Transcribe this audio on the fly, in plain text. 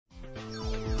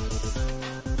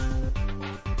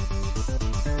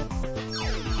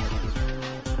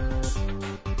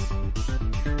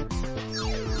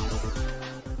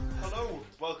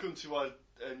welcome to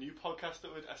our new podcast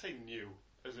that I say new,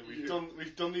 as in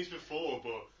we've done these before,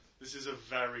 but this is a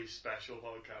very special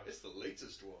podcast. It's the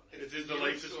latest one. It is the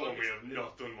latest one. We have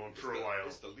not done one for a while.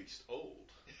 It's the least old.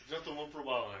 We've not done one for a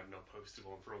while, and I have not posted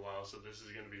one for a while, so this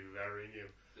is going to be very new.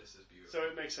 This is beautiful. So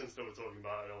it makes sense that we're talking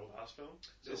about an old ass film.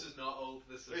 This is not old,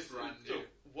 this is brand new. So,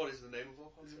 what is the name of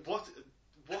our podcast? What is...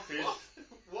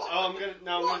 What? Oh, I'm going to...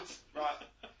 Now What? Right.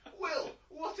 Will,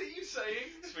 what are you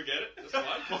saying? Forget it. That's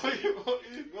fine. What?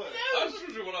 I was just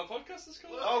wondering what our podcast is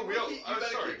called. Oh, we are... You Oh,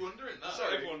 better sorry. keep wondering that.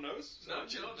 Sorry, everyone knows. No,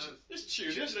 you don't know. Just tune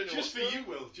in. Just for you,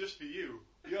 Will. Just for you.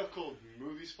 We are called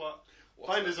Movie Spot.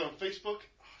 What's Find that? us on Facebook,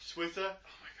 Twitter,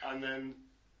 and then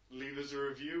leave us a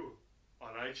review on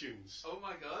iTunes. Oh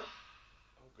my god.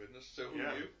 Oh goodness. So who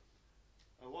Yeah. are you?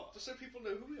 What? Just so people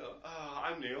know who we are.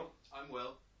 I'm Neil. I'm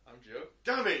Will. I'm Joe.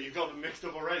 Damn it, you've got them mixed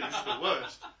up already. This is the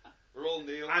worst. We're all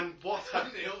Neil. And what I'm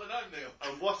have Neil and I'm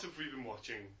Neil. we been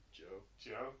watching, Joe.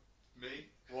 Joe? Me.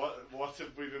 What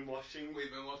have we been watching?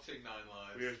 We've been watching 9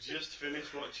 Lives. We have just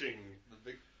finished watching The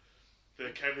big.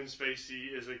 the Kevin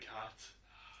Spacey is a cat.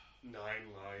 9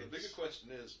 Lives. The bigger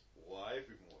question is why have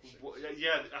we been watching?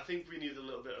 Yeah, I think we need a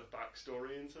little bit of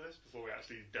backstory into this before we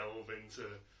actually delve into.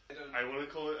 I want to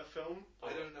call it a film.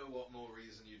 I don't know what more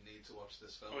reason you'd need to watch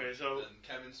this film Okay, so- than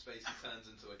Kevin Spacey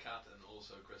turns into a cat and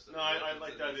also Christopher No, I Walken's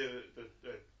like in the it. idea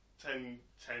that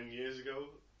 10 years ago,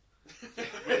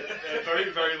 a very,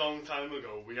 very long time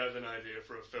ago, we had an idea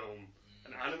for a film,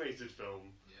 an animated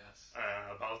film, Yes.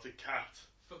 about a cat.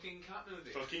 Fucking cat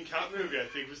movie. Fucking cat movie, I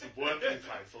think was the working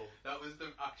title. That was the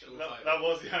actual title. That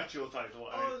was the actual title.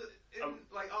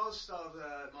 Ours starred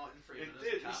Martin Freeman It as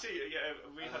did, a cat. you see, yeah,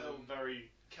 we had a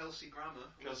very... Kelsey Grammer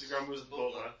was the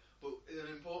butler. But an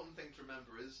important thing to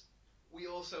remember is we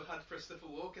also had Christopher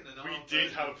Walken in our We did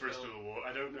version have of the Christopher film. Walken.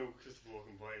 I don't know who Christopher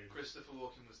Walken played. Christopher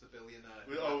Walken was the billionaire.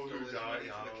 Who left all his died?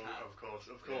 money for the cat.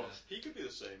 Of course. He could be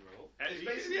the same role. It's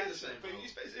basically the same But role.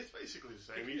 it's basically the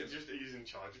same. He's in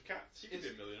charge of cats. He could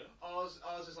be a millionaire. Ours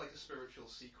is like a spiritual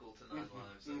sequel to 9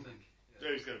 Lives, I think.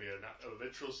 There's going to be a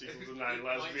literal sequel to 9 It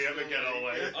Lives if might we ever still get our be.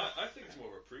 way. I think it's more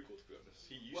of a prequel, to be honest.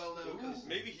 He used Well, no, 'cause-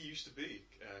 maybe he used to be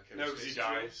Kevin No, because he Spacey's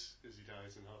dies. Because he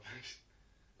dies in Half-Life.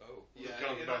 role. Oh. Yeah,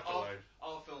 Gone back to life.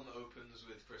 our film opens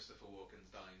with Christopher Walken's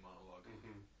dying monologue.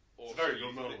 Or It's a very so good you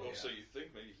think- monologue. Or so you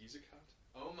think maybe he's a cat.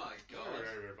 Oh my god.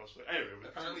 Very possibly. Anyway,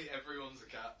 Apparently everyone's a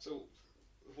cat. So.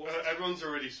 everyone's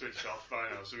already switched off by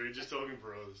now, so we're just talking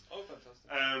for us. Oh,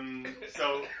 fantastic.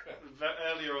 So,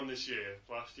 earlier on this year,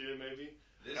 last year maybe,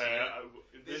 This year.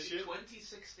 this This year, is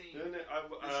 2016. no, This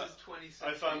is 2016.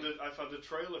 I found a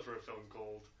trailer for a film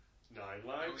called 9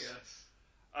 Lives, Oh yes.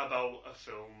 about a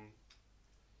film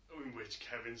in which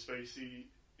Kevin Spacey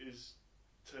is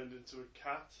turned into a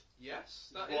cat. Yes,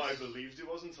 that What I is. believed it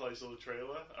was until I saw the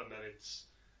trailer, and then it's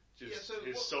just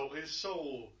Yeah, so his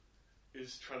soul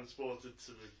is transported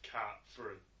to the cat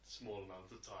for a small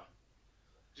amount of time.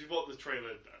 Which is what the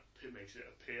trailer makes it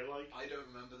appear like. I don't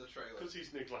remember the trailer. Because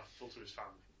he's neglectful to his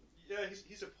family. Yeah,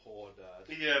 he's a poor dad.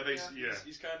 Yeah, basically, yeah.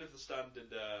 He's kind of the standard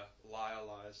liar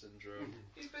syndrome.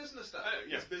 He's business dad.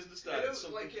 Yeah. He's business It dad. op-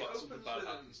 Something, like, it something opens bad with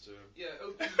him. happens to him. Yeah, it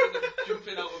opens with him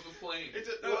jumping out of a plane.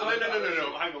 No,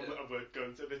 hang on, we're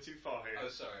going a bit too far here. Oh,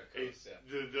 sorry. Of It's course,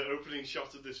 yeah. the opening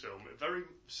shot of this film, very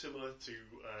similar to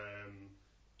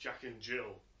Jack and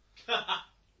Jill.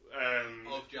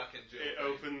 Of Jack and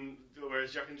Jill.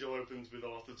 Whereas Jack and Jill opens with a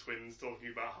lot of twins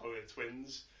talking about how they're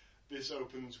twins. This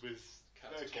opens with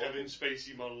Cats Kevin talking.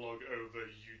 Spacey monologue over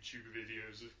YouTube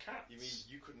videos of cats. You mean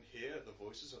you couldn't hear the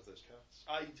voices of those cats?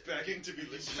 I begging to be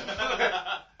listened.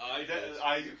 I did.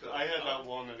 I heard that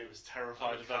one and it was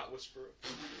terrified I'm a of that. cat whisperer.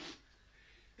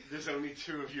 There's only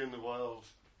 2 of you in the world.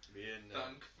 Me and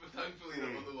Thankfully,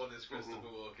 the other one is Christopher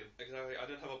Walken. exactly. I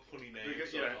didn't have a punny name,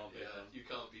 Because- so yeah. I can't be Yeah, him. you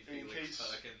can't be In Felix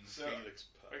case- Perkins. so- Felix.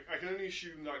 I can only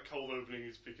assume that cold opening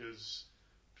is because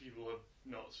people have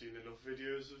not seen enough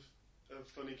videos of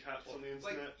funny cats on the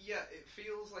Like, internet. yeah, it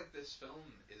feels like this film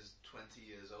is 20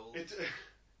 years old.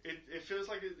 It feels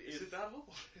like it Is is. it that old?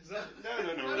 Is that?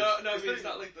 No. No. It's Is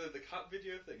that like the cat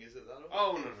video thing? Is it that old?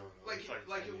 Oh no. like It's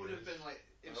like 10 it would have years. been like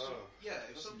if Oh. if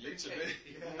That's something new to came,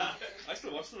 me. yeah. I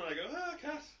still watch them and I go,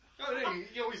 cat. Oh, no,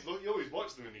 you always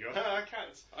watch them and you go,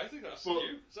 cats. I think that's But-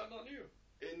 new. Is that not new?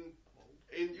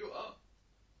 In You are.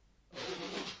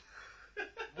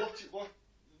 what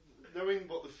knowing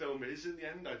what the film is in the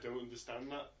end, I don't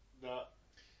understand that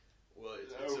Well,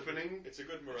 opening. It's a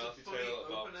good morality It's a funny tale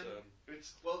about. opening.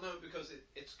 It's Well, no, because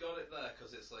it's got it there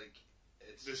because it's like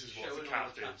it's This is what showing the all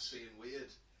cat the cats is. being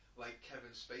weird. Like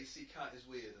Kevin Spacey cat is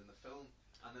weird in the film,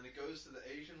 and then it goes to the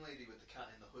Asian lady with the cat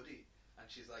in the hoodie, and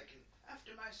she's like,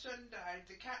 "After my son died,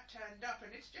 the cat turned up,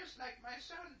 and it's just like my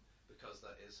son." because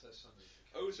that is her son.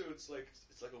 Oh, so it's like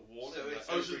a warning. So like it's-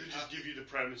 Oh, so every they just cat- give you the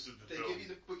premise of the They film. give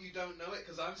you but you don't know it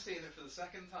because I'm seeing it for the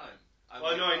second time. I'm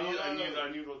Well, no, like,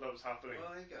 I knew what that was happening.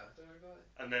 Well, there you go. Don't worry about it.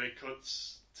 And then it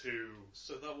cuts to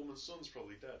So that woman's son's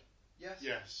probably dead. Yes.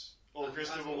 yes, or And-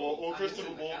 Christopher and- Walken. Or and Christopher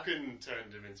also the cat. Walken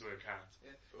turned him into a cat.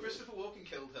 Yeah. Christopher Walken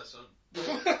killed her son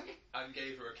and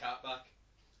gave her a cat back,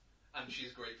 and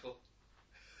she's grateful.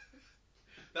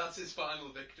 That's his final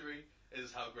victory.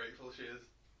 Is how grateful she is.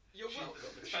 You're She- welcome.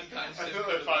 she thanks I him thought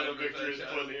for the the final murder of her victory is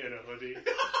child. putting it in a hoodie.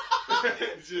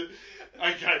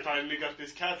 I finally got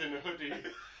this cat in a hoodie.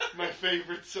 My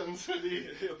favourite son's hoodie.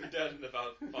 He'll be dead in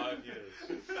about 5 years.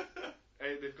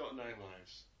 Hey, they've got 9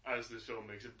 lives, as this film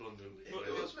makes abundantly It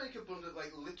clear. does make abundant,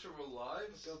 like literal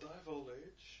lives. They'll die of old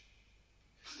age.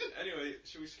 Anyway,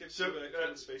 should we skip So, to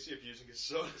Kevin Spacey abusing his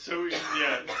son? So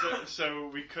so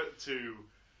we cut to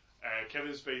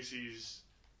Kevin Spacey's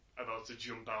about to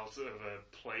jump out of a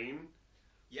plane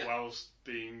Yeah. whilst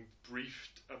being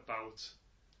briefed about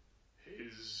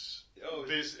his Oh,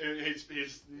 his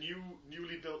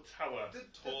newly built tower.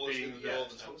 tallest in the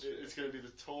northern t- hemisphere. it's going to be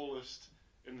the tallest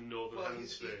in the northern Well,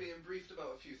 he's hemisphere. being briefed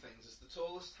about a few things. It's the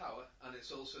tallest tower, and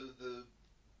it's also the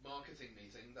marketing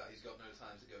meeting that he's got no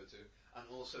time to go to, and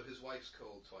also his wife's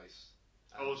called twice.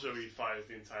 And- Also, he fires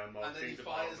the entire and then marketing he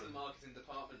fires department the marketing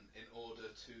department in order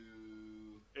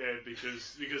to.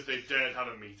 because they dared have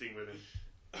a meeting with him.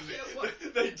 Yeah, what?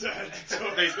 They dared to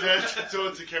talk. They dared to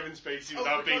talk to Kevin Spacey Oh,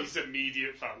 without being because- his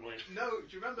immediate family. No, do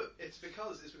you remember? It's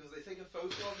because they take a photo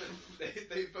of him.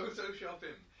 They Photoshop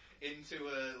him into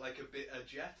a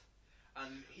jet,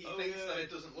 and he Oh, thinks yeah. that it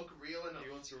doesn't look real enough. He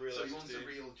wants a real so he wants a SSD.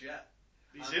 real jet.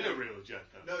 He's And in a then- real jet,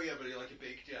 though. No, yeah, but he like a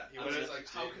big jet. He And wants he's a like,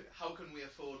 SSD. how can we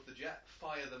afford the jet?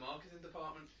 Fire the marketing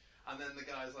department. And then the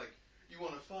guy's like, you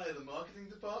want to fire the marketing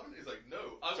department? He's like,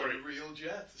 no, I Sorry. want a real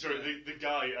jet. Sorry, Yeah. the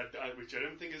guy, which I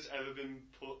don't think has ever been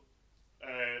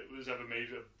was ever made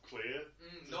clear,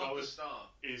 Not the star.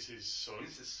 is his son.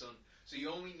 He's his son. So you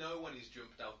only know when he's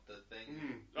jumped out the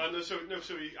thing.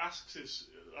 So he asks his.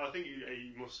 I think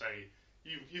he must say,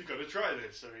 "You've got to try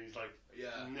this," and he's like,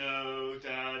 Yeah. "No,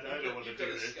 Dad, I don't want to You've do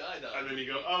got this." skydive. And then you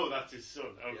go, "Oh, that's his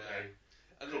son. Okay."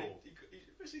 And Cool. then he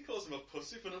basically calls him a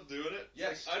pussy for not doing it.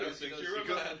 Yes, I don't yes, he think does. you're a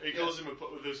man. He calls him a.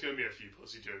 There's going to be a few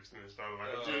pussy jokes in this, by the way.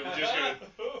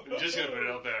 Oh. I'm just going to put it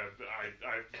out there.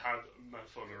 I've had my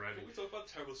fun already. Can we talk about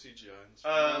terrible CGI in this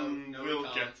No, We'll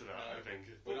we get can't. to that. No. I think.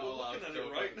 We're not We're allowed looking to at it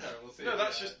talk right about now. terrible No,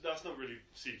 CGI. that's not really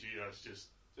CG. That's just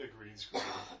a green screen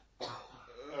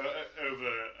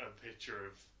over a picture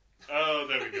of. Oh,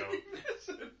 there we go.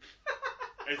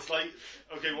 It's like,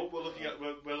 okay, what we're looking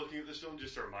at this film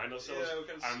just to remind ourselves, Yeah, we're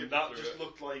kind of and skipping that through just it.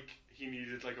 looked like he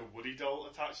needed like a Woody doll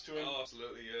attached to him. Oh,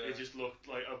 absolutely, yeah. It just looked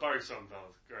like Barry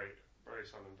Sonnenfeld, great, Barry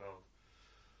Sonnenfeld.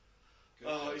 Good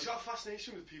Oh, job. he's got a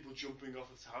fascination with people jumping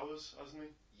off of towers, hasn't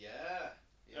he? Yeah.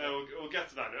 We'll get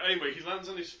to that. Anyway, he lands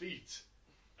on his feet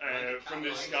Like a from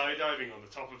this cat, skydiving on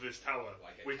the top of this tower,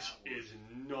 Like a which cat would. is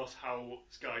not how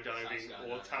skydiving That's how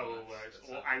or skydiving tower works. works, That's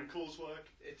or how- ankles work.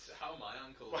 It's how my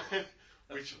uncle.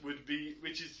 Which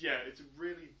is it's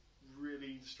really,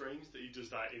 really strange that he does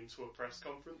that into a press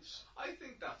conference. I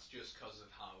think that's just because of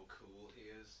how cool he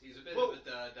is. He's a bit Well- of a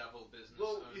daredevil business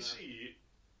Well, owner. you see,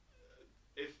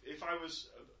 if I was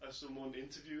someone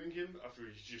interviewing him after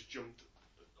he's just jumped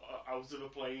out of a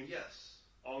plane Yes.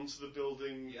 onto the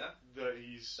building Yeah. that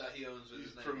he's That he owns with he's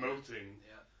his name. promoting,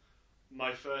 Yeah.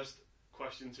 my first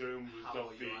question to him would How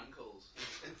not are be. your ankles?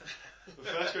 The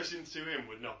first question to him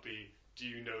would not be, "Do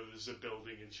you know there's a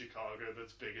building in Chicago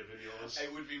that's bigger than yours?"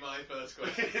 It would be my first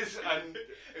question. And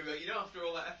It'd be like, after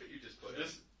all that effort you just put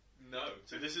this, in. No.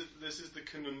 so this is the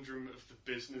conundrum of the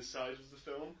business side of the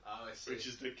film, Oh, I see. which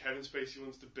is that Kevin Spacey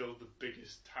wants to build the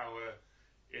biggest tower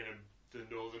in the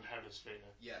northern hemisphere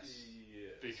Yes.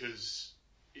 Yes. because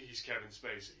he's Kevin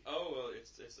Spacey. Oh well,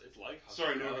 it's like.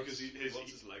 Sorry, no, House. because he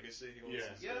wants his legacy. He wants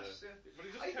his, Yes, yeah. But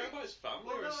he doesn't I care think- about his family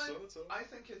Well, or no, his son at all. I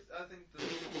think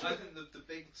the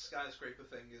big skyscraper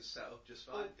thing is set up just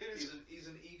fine. Well, it is- He's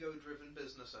an ego-driven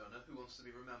business owner who wants to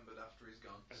be remembered after he's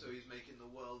gone. So he's making the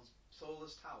world's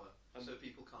tallest tower, so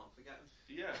people can't forget him.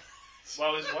 Yeah.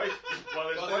 While his wife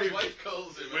His wife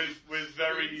calls him with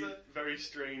very Windsor. very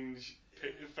strange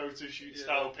photo shoot Yeah.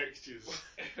 style pictures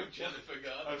Jennifer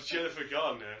Garner. of Jennifer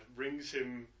Garner, rings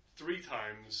him 3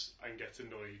 times and gets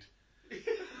annoyed.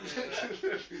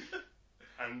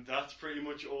 And that's pretty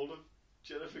much all of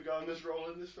Jennifer Garner's role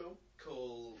in this film.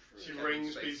 Call. She Kevin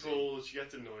rings Spacey. people, she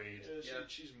gets annoyed, Yeah.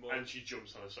 She's more. and she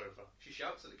jumps on a sofa. She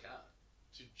shouts at the cat.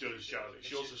 She does shout it.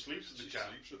 She also sleeps with the She cat.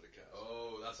 sleeps with the cat.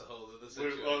 Oh, that's a whole other But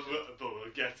situation. we'll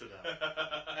get to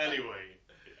that. Anyway,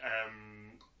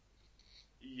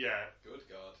 Yeah, Good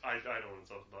God. I don't want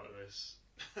to talk about this.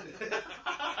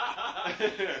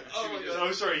 Oh my God.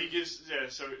 Oh, sorry. He gives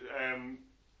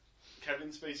Kevin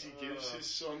Spacey gives his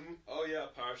son Oh yeah,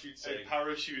 parachute a saying.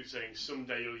 parachute, saying,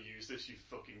 "Someday you'll use this, you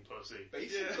fucking pussy."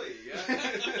 Basically, yeah.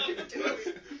 Be a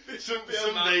man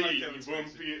Someday like you Kevin won't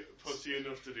Spacey. be pussy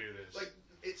enough to do this. Like,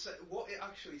 it's what it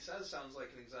actually says sounds like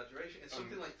an exaggeration. It's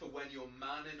something like for when you're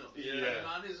man enough. Yeah.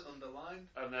 Man is underlined.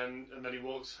 And then he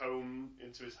walks home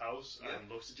into his house and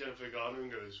looks at Jennifer Garner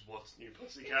and goes, "What's new,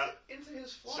 pussycat?" Into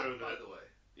his flat, So by that- the way.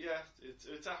 Yeah,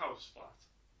 it's a house flat.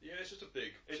 Yeah, it's just a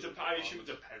big. It's sort a of I assume apartment.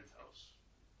 it's a penthouse.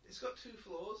 It's got 2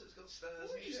 floors. It's got stairs.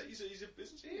 Well, and he's shit. a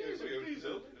businessman. Yeah, He owns he's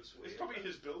a building. It's probably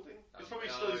his building. It's probably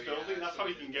Oh, still his yeah, building. it's That's how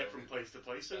he probably can his get from building. place to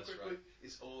place so That's quickly. right.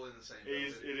 It's all in the same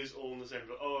It building. is all in the same.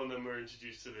 Oh, and then we're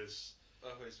introduced to this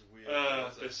Oh, it's weird.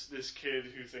 this kid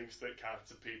who thinks that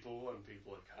cats are people and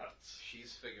people are cats.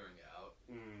 She's figuring it out.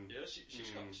 Yeah,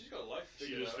 she's got a life. She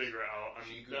figured just out. figure it out. And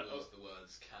She that- googles the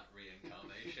words cat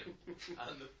reincarnation,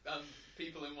 and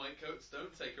people in white coats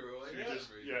don't take her away. she for just-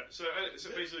 some reason. yeah. So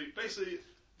basically,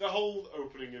 the whole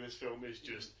opening in this film is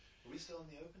just. Are we still in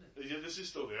the opening? Yeah, this is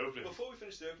still the opening. Before we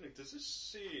finish the opening, does this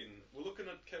scene? We're looking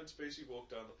at Kevin Spacey walk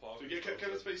down the park. So with yeah, his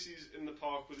Kevin daughter. Spacey's in the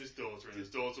park with his daughter, and his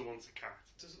daughter wants a cat.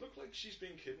 Does it look like she's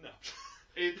being kidnapped?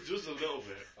 It does a little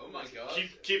bit. Oh my God!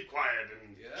 Keep quiet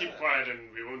and keep quiet,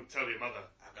 and we won't tell your mother.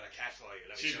 I've got a cat for you.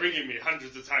 She's ringing me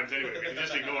hundreds of times anyway. We can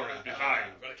just ignore her. It'll be fine.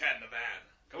 I've got a cat in the van.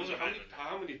 Also,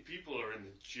 how many people are in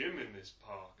the gym in this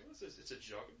park? What's this? It's a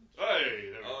jogging. Hey.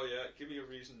 There we Oh yeah, give me a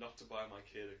reason not to buy my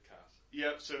kid a cat.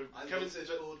 Yep. So I Kevin. love this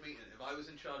board meeting. If I was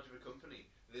in charge of a company,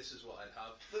 this is what I'd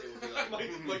have. It would be like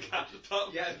my cat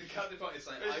department. Yeah, the cat department is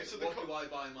like, So what do I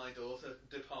buy my daughter?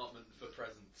 Department for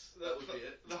presents. That would be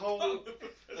it. The whole.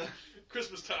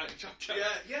 Christmas time.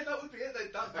 Yeah, that would be it.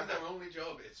 That'd be their only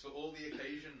job. It's for all the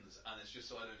occasions, and it's just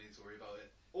so I don't need to worry about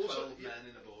it. Also, 12 men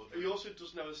in a boardroom. He also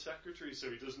doesn't have a secretary, so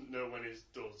he doesn't know when his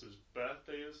daughter's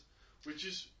birthday is, which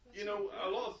is. You know, a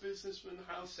lot of businessmen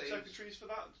have secretaries for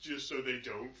that, just so they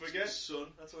don't forget. His son,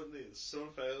 that's what it needs. His son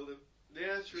failed him.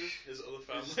 Yeah, true. His other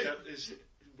family. His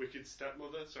wicked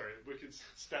stepmother, wicked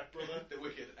stepbrother. The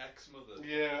wicked ex-mother.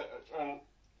 Yeah.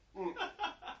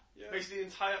 Yeah. Basically, the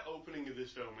entire opening of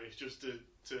this film is just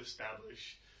to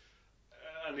establish,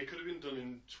 and it could have been done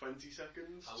in 20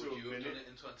 seconds How to would a you have minute. done it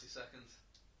in 20 seconds?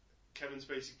 Kevin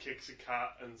Spacey kicks a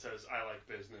cat and says, "I like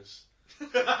business," and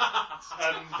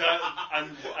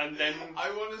then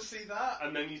I want to see that.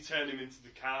 and then you turn him into the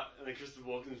cat, and then Christopher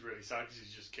Walken's really sad because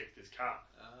he's just kicked his cat.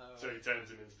 So he turns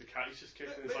him into the cat. He's just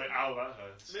kicked, and it's like, "Ow, that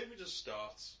hurts." Maybe just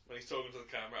starts when he's talking to the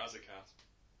camera as a cat.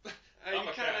 I'm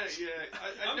a cat. Yeah,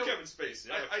 I'm know- Kevin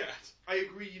Spacey. I'm a cat. I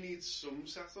agree. You need some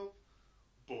setup,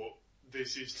 but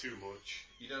this is too much.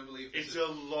 You don't believe It's a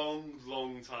long,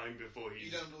 long time before he's.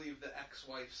 You don't believe the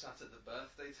ex-wife sat at the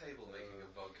birthday table making a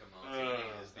vodka martini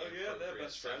is the Oh yeah, they're appropriate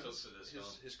best setup friends. for this film.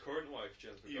 His current wife,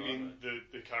 Jennifer You Garner, mean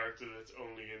the character that's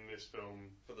only in this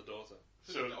film, for the daughter.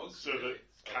 For so the dogs, so really?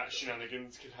 that cat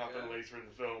shenanigans could happen Yeah. later in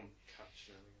the film? Cat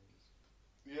shenanigans.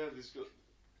 Yeah,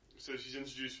 so she's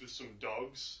introduced with some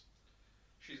dogs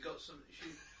She's got some.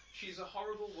 She's a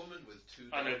horrible woman with 2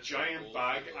 dogs and a giant all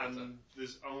bag, for daughter. and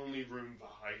there's only room for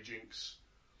hijinks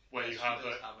where Yes, you she have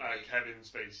does a have a big- Kevin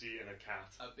Spacey and a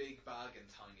cat. a big bag and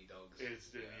tiny dogs.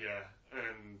 It's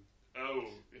and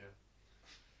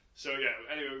so yeah.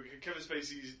 Anyway, Kevin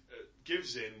Spacey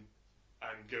gives in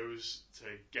and goes to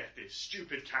get this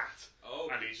stupid cat, Oh,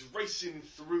 and he's racing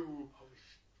through.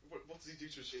 what does he do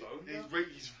to his phone?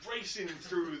 He's racing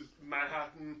through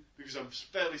Manhattan because I'm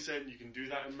fairly certain you can do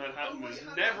that in Manhattan. Oh, wait, There's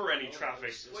hang never on. any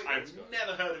traffic. Wait, I've let's go.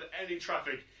 never heard of any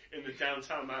traffic in the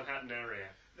downtown Manhattan area.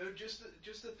 No, just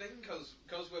the thing,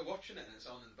 because we're watching it and it's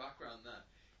on in the background there.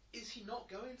 Is he not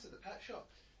going to the pet shop?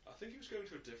 I think he was going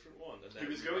to a different one. And then He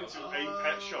was going to a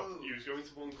pet shop. He was going to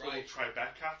one called Right.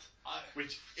 Tribeca,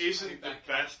 which isn't the Tribeca.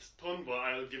 best pun, but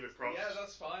I'll give it props. Yeah,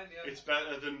 that's fine. Yeah, It's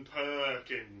better than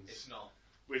Perkins, it's not.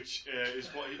 which is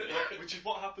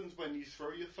what happens when you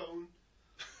throw your phone.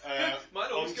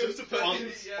 Mine always onto, goes to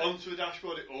Perkins. Yeah. onto a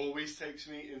dashboard. It always takes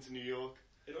me into New York.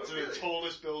 It To always the really?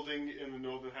 tallest building in the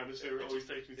northern hemisphere. It always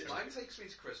takes me to. Mine takes me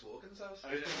to Chris Walken's house.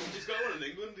 He's got one in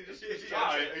England. He just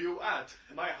Hi, are you at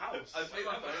my house? I put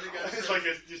my phone against It's it. like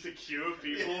just a queue of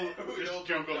people. Yeah, we all just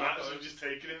Google got Maps phones. and just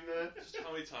take it in there. Just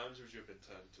how many times would you have been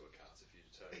turned into a cat if you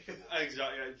turned into a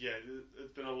Exactly. Yeah.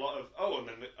 There's been a lot of.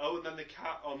 And then the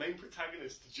cat. Our main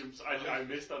protagonist jumps. I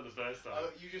missed that the first time. Oh,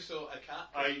 you just saw a cat.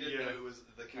 I- You didn't yeah. know it was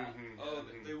the cat. Mhm. Oh,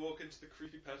 they walk into the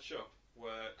creepy pet shop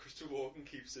where Christopher Walken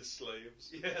keeps his slaves.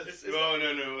 Yes. No.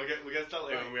 We'll get to that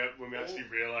later when we Right. actually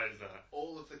realise that.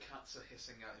 All of the cats are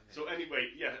hissing at him. So anyway,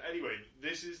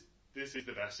 this is this is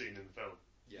the best scene in the film.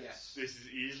 Yes. This is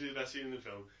easily the best scene in the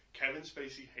film. Kevin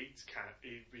Spacey hates cats.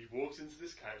 He walks into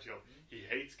this cat shop. He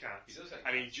hates cats. He does hate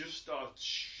and he cats. just starts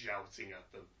shouting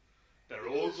at them. They're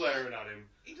He all does. glaring at him.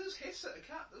 He does hiss at a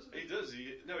cat, doesn't he? He does.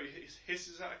 He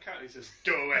hisses at a cat and he says,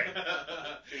 "Go away."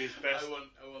 in his best. I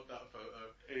want that photo.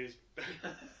 In his,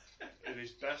 in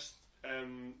his best.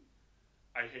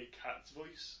 I hate cats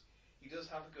voice. He does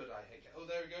have a good I hate cat. Oh,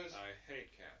 there he goes. I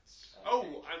hate cats.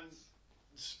 Oh, and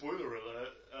spoiler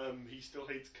alert, he still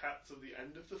hates cats at the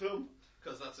end of the film.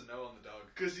 Because that's a no on the dog.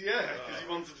 Because he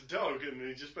wanted a dog, and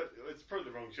he just. But it's probably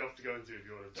the wrong shop to go into if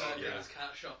you want a dog. His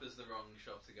cat shop is the wrong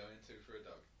shop to go into for a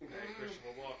dog. Hey,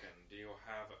 Christopher Walken, do you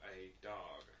have a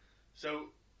dog? So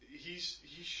he's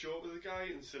short with the guy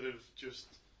instead of just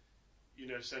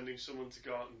sending someone to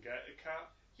go out and get a cat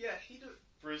Yeah, he does.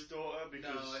 for his daughter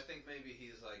because No, I think maybe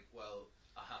he's like, well,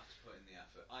 I have to put in the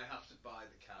effort. I have to buy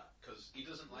the cat because he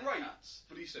doesn't like Right, cats.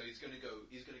 but he's So he's gonna go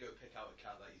pick out a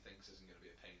cat that he thinks isn't gonna be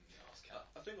a pain in the arse cat.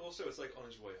 I think also it's like on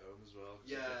his way home as well.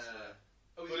 Yeah.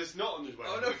 Oh, but it's not on his way.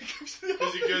 Oh no, he goes to the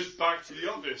Because he goes back to the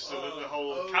office so that the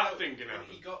whole cat thing can But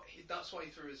happen. that's why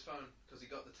he threw his phone because he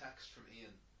got the text from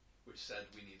Ian, which said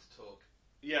we need to talk.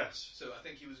 Yes. So I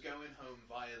think he was going home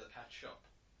via the pet shop,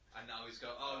 and now he's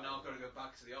got. Oh, now I've got to go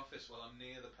back to the office. Well, I'm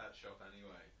near the pet shop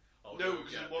anyway. I'll No, go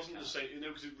because get it wasn't the cat. same.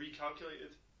 Because it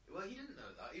recalculated. Well, he didn't know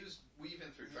that. He was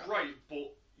weaving through traffic. Right, but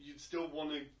you'd still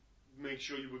want to make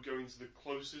sure you were going to the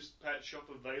closest pet shop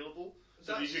available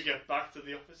so that you could get back to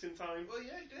the office in time. Well,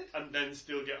 yeah, he did. And then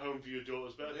still get home for your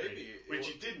daughter's birthday, Maybe which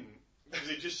he didn't because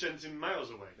he just sent him miles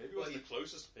away. Maybe it wasn't the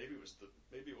closest. Maybe it wasn't.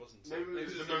 Maybe it was Maybe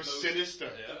the it's most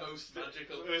sinister. Yeah. The most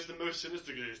magical. It was the most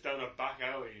sinister because it's down a back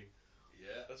alley.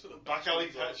 Yeah. That's what the Back alley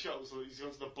pet pet shop. So he's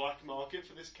gone to the black market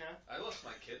for this cat. I lost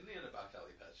my kidney in a back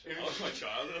alley pet shop. I lost my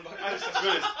child in a back To be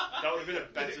honest, that would have been a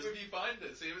better. If you find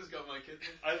it, see if it's got my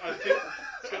kidney. I think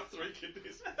It's got 3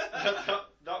 kidneys.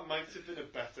 that might have been a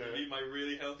better. I need my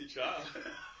really healthy child.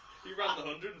 He ran the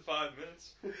 105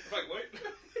 minutes. In fact, wait.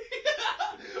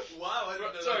 Wow, I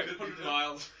didn't know Sorry, that could be 100 done.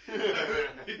 miles.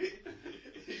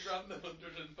 He ran the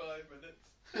 105 minutes.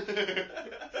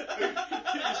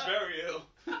 He was very ill.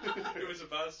 It was a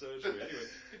bad surgery. Anyway,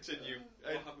 continue.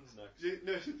 What happens next?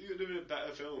 No, it would have been a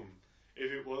better film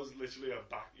if it was literally a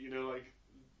back. Like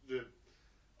the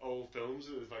old films.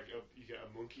 It was like you get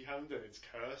a monkey hand and it's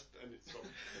cursed and it's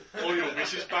all your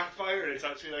wishes backfire and it's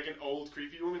actually like an old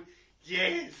creepy woman.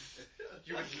 Yes,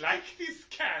 you would like this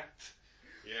cat.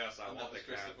 Yes, I And want that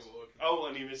the was cat. Christopher Walken. Oh,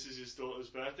 and he misses his daughter's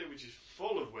birthday, which is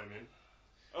full of women.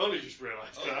 I only just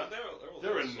realised that.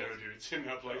 There are no dudes in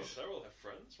that place. They all have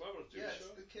friends. Why would I do Yeah, so?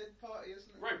 it's the kid party, isn't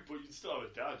it? Right, but you'd still have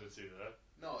a dad that's either there.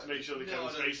 No, To make sure that Kevin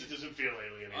Spacey doesn't feel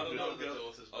alienated. I don't know. the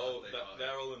daughter's Oh, birthday party.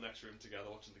 they're all in the next room together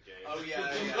watching the game. Oh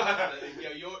yeah.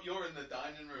 Yeah, you're in the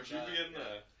dining room. Would you be in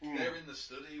there? They're in the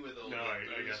study with all No, the I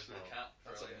booze guess for the not. cat.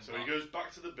 That's like So he goes back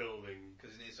to the building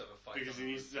because he needs to have a fight. because on he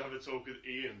the needs roof. to have a talk with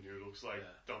Ian, who looks like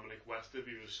Yeah. Dominic West if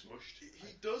he was smushed.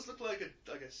 He does look like a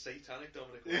satanic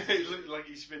Dominic. Yeah, he looks like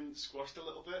he's been squashed a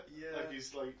little bit. Yeah. Like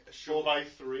he's like A shovel.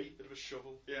 4x3. Bit of a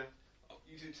shovel. Yeah.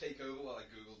 You two take over while I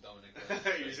Google Dominic.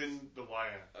 He's in The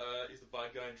Wire. He's the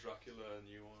bad guy in Dracula, a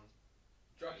new one.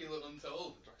 Dracula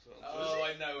Untold. Dracula. Oh,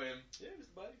 I know him. Yeah, he's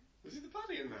the baddie. Was he the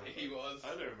baddie in that? He was.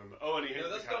 I don't remember. Oh, and he hit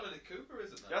No, the that's cat. Dominic Cooper,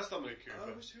 isn't that? That's Dominic Cooper.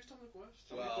 Oh, who's Dominic West?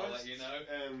 Well, Dominic I'll West. let you know.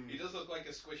 He does look like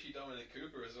a squishy Dominic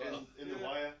Cooper as well. In The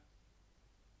Wire.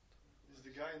 He's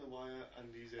the guy in The Wire,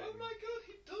 and he's in... Oh my god,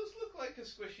 he does look like a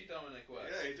squishy Dominic West.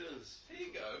 Yeah, he does. Here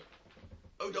you go.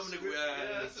 Oh, Dominic West.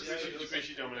 Yeah, that's a squishy,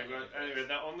 squishy squishy Dominic. Dominic. Anyway,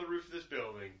 they're on the roof of this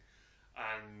building,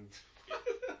 and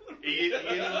Ian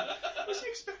Was he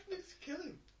expecting to kill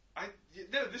him?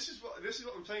 no, this is what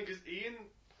I'm saying because Ian,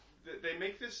 they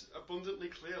make this abundantly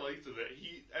clear later that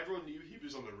everyone knew he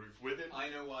was on the roof with him I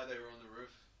know why they were on the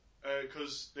roof.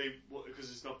 because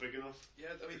it's not big enough.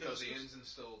 Yeah, I mean, Because Ian's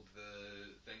installed the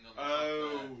thing on the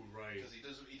Oh, top right. Because he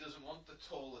doesn't want the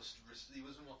tallest, he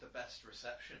doesn't want the best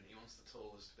reception. He wants the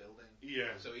tallest building.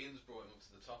 Yeah. So Ian's brought him up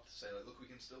to the top to say, like, look, we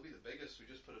can still be the biggest. We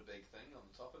just put a big thing on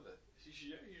the top of it.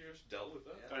 you just dealt with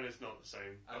that. Yeah. And it's not the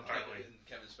same, And apparently.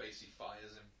 Kevin Spacey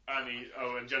fires him.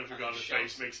 And Jennifer And he Garner's shouts.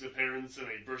 face makes an appearance and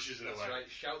he brushes it That's away. right.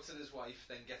 Shouts at his wife,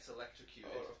 then gets electrocuted.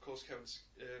 Oh, of course,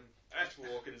 Christopher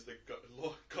Walken is the god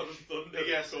of thunder.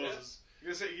 Yes, that yeah. causes.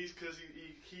 You're gonna say because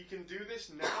he can do this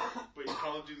now, but he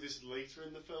can't do this later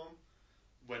in the film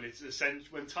when it's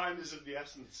when time is of the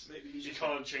essence. Maybe he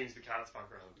can't change the cat's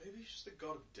background. Maybe he's just the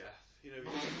god of death. You know,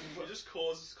 he just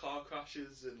causes car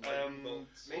crashes and lightning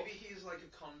bolts. Maybe he's like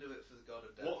a conduit for the god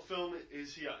of death. What film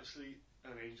is he actually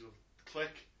an angel?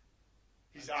 Click.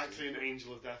 He's actually an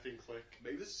Angel of Death in Click.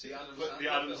 Maybe this is The Adam But the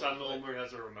Sandler Adam film, Sandler like, one where he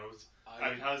has a remote. I-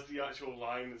 And he has the actual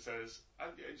line that says,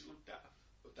 I'm the Angel of Death.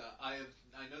 that I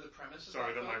know the premise of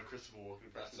Sorry, that that film. my Christopher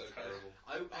Walken That's impression is okay. terrible.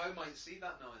 I might see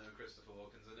that now. I know Christopher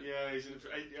Walken's in it. Yeah, he's in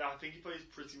it. I think he plays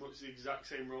pretty much the exact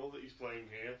same role that he's playing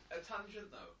here. A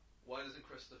tangent though. Why doesn't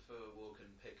Christopher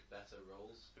Walken pick better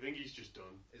roles? I think he's just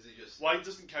done. Is he just? Why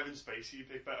doesn't Kevin Spacey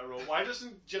pick better role? Why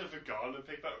doesn't Jennifer Garner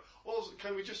pick better? Also,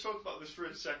 can we just talk about this for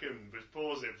a second? Just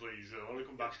pause it, please. I want to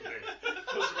come back to this.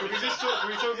 Can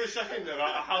we talk for a second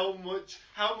about how much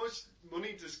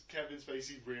money does Kevin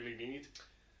Spacey really need?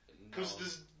 Because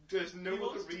there's no He other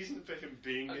wants to- reason for him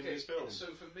being in Okay, this film. so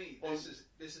for me, Or-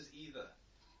 this is either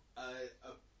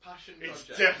a passion It's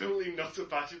project, definitely not a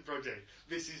passion project.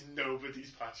 This is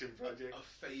nobody's passion project. a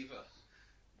favour.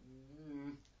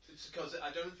 Mm, Because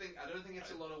I don't think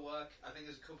it's a lot of work. I think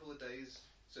it's a couple of days,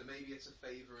 so maybe it's a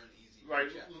favour and easy right.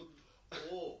 project.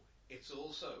 Or it's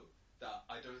also that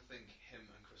I don't think him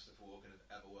and Christopher Walken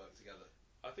have ever worked together.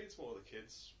 I think it's more the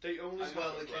kids. They only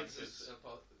Well, have the kids grandkids.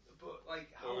 but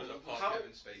like how Or is old it has how-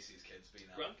 Kevin Spacey's kids been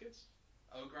now? Grandkids?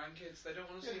 Oh, grandkids. They don't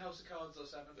want to see Yeah. House of Cards or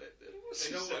Seven. They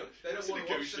don't They don't want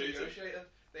to watch The Negotiator.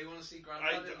 They want to see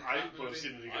Granddad in the I cat want to movie. see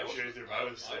the I watched Negotiator if I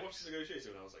was I six. watched The Negotiator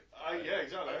and I was like, Yeah,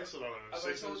 exactly. I saw that when I was Have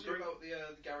I 6. It told was you great. about the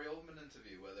Gary Oldman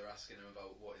interview where they're asking him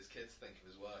about what his kids think of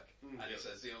his work? Mm. And he Yeah.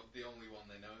 says the only one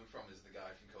they know him from is the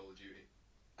guy from Call of Duty.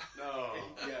 No.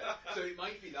 Yeah, so it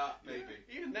might be that, maybe.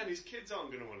 Even then, his kids aren't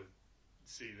going to want to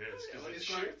see this. Yeah, Cause like it's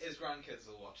His, shit. his grandkids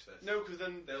will watch this. No, because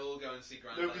then, They'll all go and see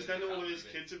Granddad. then all of his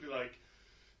kids would be like,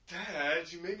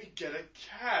 Dad, you made me get a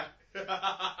cat.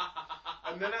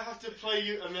 And then I have to play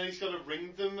you, and then he's got to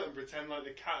ring them and pretend like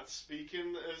the cat's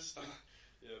speaking as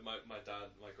yeah, my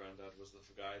granddad was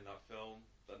the guy in that film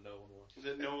that no one watched.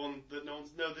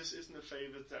 no, this isn't a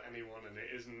favour to anyone, and it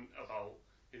isn't about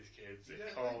his kids. It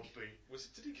Yeah, can't like- be.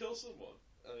 Did he kill someone?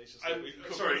 And he's just I'm like, we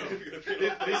can sorry. cover it up, we're gonna be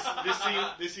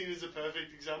like- This scene is a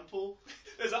perfect example.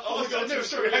 There's that Oh whole god, no, concept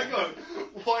sorry, of- hang on.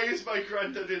 Why is my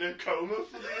granddad in a coma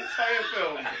for the entire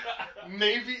film?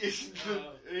 Maybe it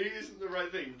isn't the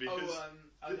right thing because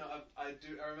I know.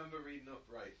 I remember reading up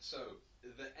right. So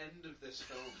the end of this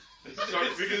film. Sorry,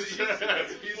 because he's just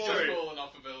sorry. fallen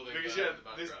off a building. because there yeah, in the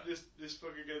background. this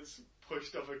fucker gets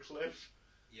pushed off a cliff,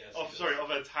 Yes, off he does.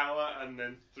 off a tower, and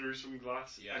then through some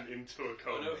glass Yeah. and into a Oh,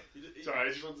 coma. no, he Sorry,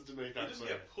 I just wanted to make he that doesn't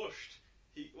clear. get pushed.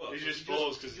 He Just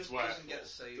falls because He it's just wet. doesn't get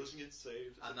saved, doesn't get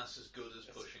saved. and that's as good as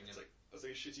It's pushing it's him. like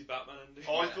a shitty Batman ending.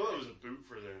 Oh, I Yeah. thought it was a boot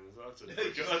for them. That's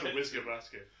a whisker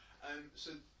basket.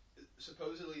 So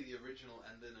supposedly the original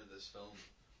ending of this film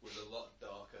was a lot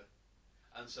darker,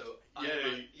 and so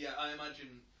I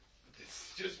imagine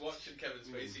just watching Kevin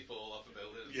Spacey fall off a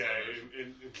building. in Yeah, slow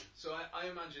motion. in So I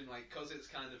imagine, like, because it's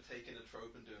kind of taking a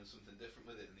trope and doing something different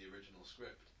with it in the original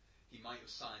script, he might have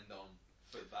signed on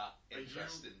for that Are you-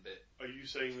 interesting bit. are you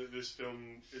saying that this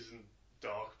film isn't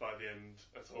dark by the end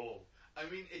at all? I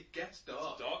mean, it gets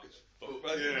dark. It's dark as fuck.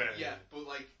 But, Yeah. but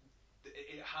like,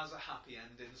 it has a happy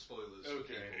ending. Spoilers for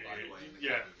Okay, people, by the way. In the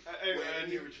yeah. movie. Where in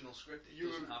And the original script, it you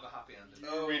doesn't were- have a happy ending.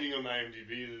 You were reading on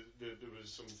IMDb that there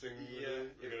was something. Yeah.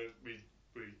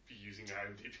 We'd be using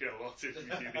IMDb a lot if we do these.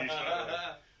 by the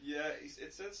way. Yeah,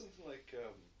 it said something like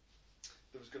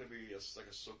there was going to be a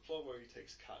subplot where he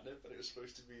takes catnip, and it was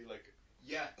supposed to be like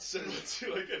Yeah, similar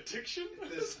to like addiction.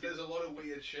 there's a lot of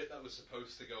weird shit that was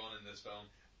supposed to go on in this film.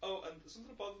 Oh, and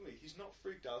something bothered me. He's not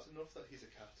freaked out enough that he's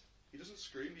a cat. He doesn't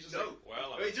scream. He's just No. like,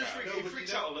 well, I'm He a just cat. freaks- he but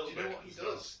freaks you know, out a little do you know bit what he as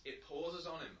well. does? It pauses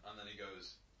on him, and then he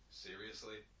goes,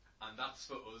 seriously? And that's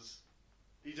for us.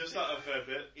 He does that a fair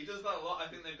bit. He does that a lot. I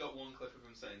think they've got one clip of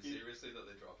him saying He- seriously that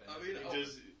they drop in. I mean, He Oh.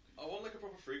 does I want like a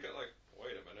proper freak out. Like,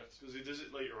 wait a minute. because he does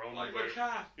it later on. Like where- a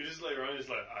cat. He does it later on. He's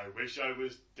like, I wish I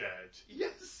was dead.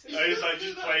 Yes! And he's like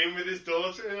just playing with his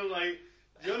daughter, and I'm like,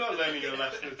 you're not learning your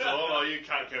lesson at all, are you,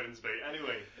 Cat Kevin Spacey?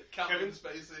 Anyway, Kevin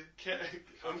Spacey. Kevin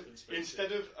Spacey.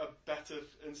 instead of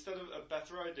a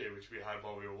better idea which we had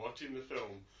while we were watching the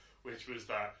film, which was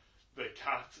that the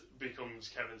cat becomes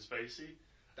Kevin Spacey,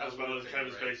 as well as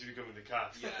Kevin Spacey becoming the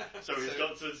cat. Yeah. So he's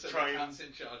got to so try the and cat's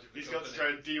in charge of the he's got to company. try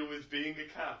and deal with being a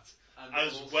cat, And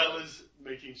as also- well as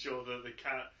making sure that the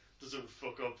cat doesn't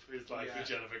fuck up his life Yeah. with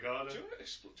Jennifer Garner. Do you want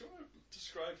to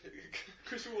describe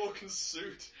Christopher Walken's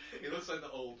suit? He looks like the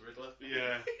old Riddler.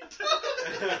 Yeah.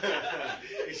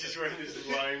 He's just wearing this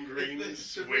lime green The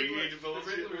suede Riddler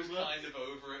bullshit. was kind of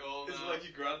over it all It's now. like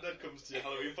your granddad comes to your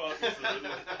Halloween party. It's the Riddler.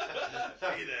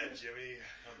 Hey there, Jimmy.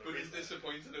 I'm the But he's Riddler.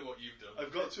 disappointed at what you've done.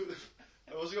 I've got to.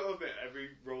 I've also got to admit, every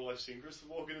role I've seen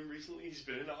Christopher Walken in recently, he's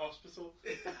been in a hospital.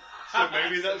 So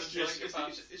maybe that's So just. it's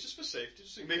It's just for safety.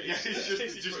 Just in Maybe case. it's In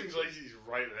case he just in breaks case he's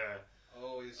right there.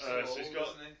 Oh, he's so old, he's got,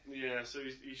 isn't he? yeah, so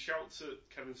he shouts at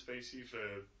Kevin Spacey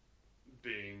for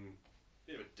being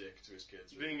a dick to his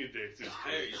kids. Being a dick to his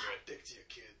Hey, kids. you're a dick to your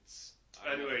kids.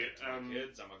 Anyway, I'm a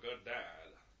kids, I'm a good dad.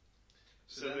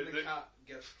 So then the cat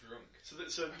gets drunk.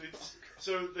 So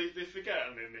they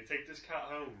forget, and then they take this cat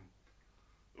home.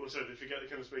 Also, they forget that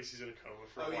Kevin Spacey's in a coma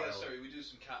for a while. Oh yeah, sorry, we do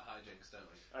some cat hijinks, don't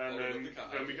we? And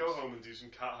then we go home and do some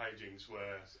cat hijinks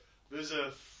where there's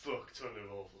a fuck ton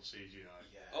of awful CGI.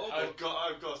 Yeah. Oh, I've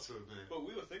got to admit. But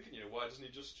we were thinking, why doesn't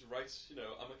he just write,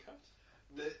 I'm a cat?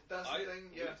 That's the thing,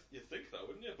 yeah. You'd think that,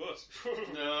 wouldn't you? But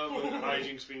no, but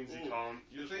hijinks means he can't.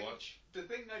 You just watch. The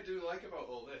thing I do like about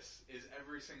all this is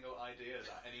every single idea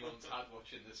that anyone's had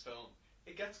watching this film,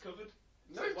 it gets covered.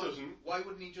 No, it doesn't. Why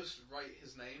wouldn't he just write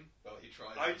his name? Well, he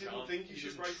tried. I didn't think he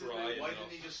should write his name. Why didn't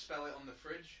he just spell it on the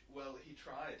fridge? Well, he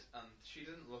tried, and she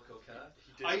didn't look okay.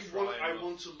 I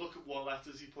want to look at what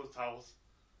letters he puts out.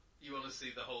 You want to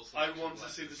see the whole I selection want of to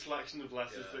see the selection of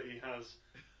letters that he has.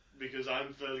 Because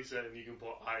I'm fairly certain you can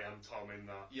put I am Tom in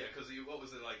that. Yeah, because what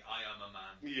was it like? I am a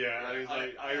man. Yeah, and he's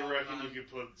like, I reckon you could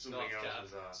put something not else cat.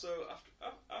 as that. So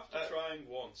after trying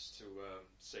once to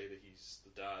say that he's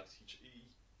the dad, he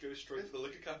goes straight for the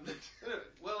liquor cabinet.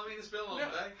 Well, I mean, it's been a long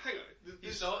day. Hang on. He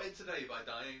started today by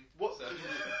dying. What? So.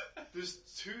 There's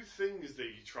two things that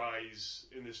he tries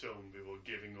in this film before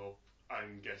giving up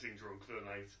and getting drunk for the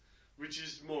night, which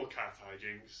is more cat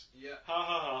hijinks. Yeah. Ha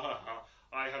ha ha ha ha.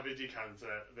 I have a decanter,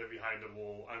 they're behind a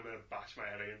wall, I'm going to bash my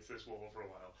head against this wall for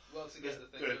a while. Well, to get the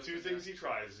thing The two things he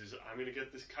tries is, I'm going to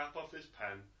get this cap off this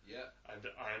pen, yeah, and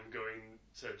I'm going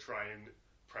to try and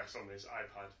press on this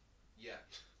iPad. Yeah.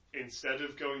 Instead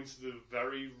of going to the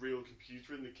very real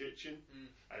computer in the kitchen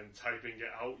and typing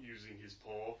it out using his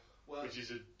paw, which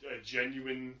is a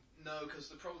genuine... No, because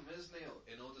the problem is, Neil,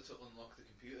 in order to unlock the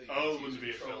computer, you wouldn't use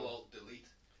be a film.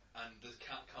 Control-Alt-Delete. And the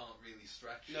cat can't really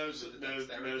stretch. No,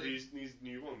 these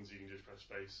new ones you can just press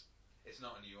space. It's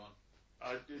not a new one.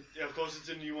 Of course, it's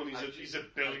a new one. He's a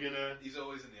billionaire. He's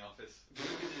always in the office.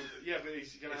 Yeah, but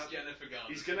he's gonna have. Jennifer Garner.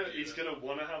 He's gonna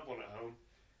want to have one at home.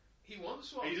 He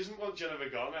wants one. He doesn't want Jennifer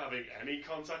Garner having any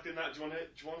contact in that. Do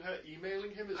you want her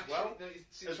emailing him as well?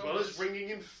 No, as well as ringing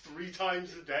him 3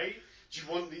 times a day? Do you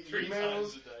want the 3 emails?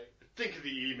 times a day. Think of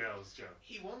the emails, Joe.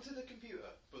 He wanted a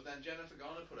computer, but then Jennifer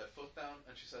Garner put her foot down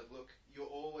and she said, look, you're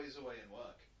always away in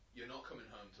work. You're not coming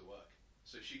home to work.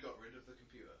 So she got rid of the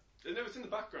computer. No, it's in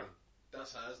the background.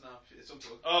 That's hers now. It's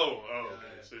unplugged. Oh,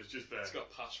 okay. Yeah. So it's just there. It's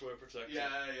got password protection. Yeah.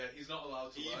 He's not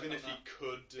allowed to even work if he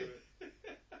could do it.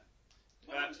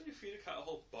 What happens when you feed a cat a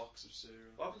whole box of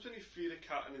cereal? What happens when you feed a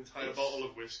cat an entire bottle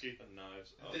of whiskey? And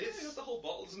knives. He has the whole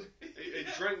bottle, doesn't he? He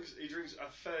drinks a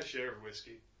fair share of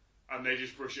whiskey. And they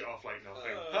just brush it off like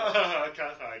nothing.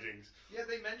 Cat hijinks. Yeah,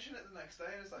 they mention it the next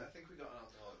day, and it's like, I think we got an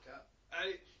alcoholic cat.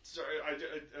 I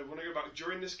want to go back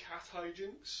during this cat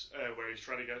hijinks where he's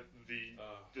trying to get the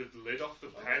lid off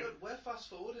the pen. We're fast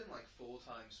forwarding like 4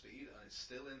 times speed, and it's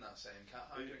still in that same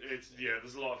cat hijink.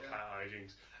 There's a lot of cat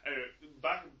hijinks.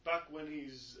 Back when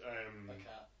he's a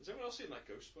cat. Has anyone else seen that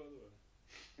ghost, by the way?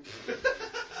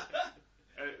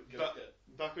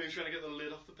 Back when he's trying to get the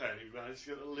lid off the pen, he managed to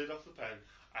get the lid off the pen,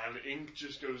 and ink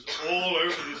just goes all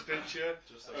over this picture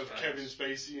of Kevin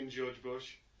Spacey and George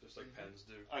Bush. Just like pens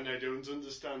do. And I don't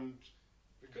understand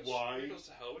why. He goes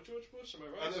to hell with George Bush, am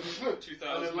I right?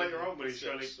 And then later on, when he's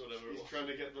trying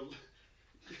to get the...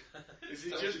 Is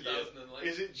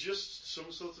it just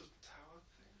some sort of tower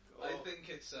thing? I think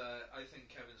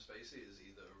Kevin Spacey is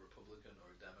either a Republican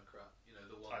or a Democrat. You know,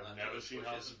 the one I've never seen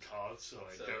House of Cards, so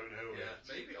I don't know. Yeah,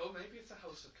 maybe it's a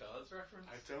House of Cards reference.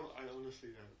 I honestly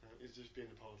don't know. He's just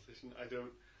being a politician. I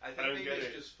think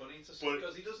it's just funny to see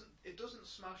because it doesn't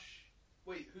smash.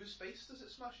 Wait, whose face does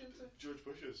it smash into? George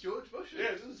Bush's. George Bush's?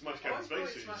 Yeah, it doesn't smash Kevin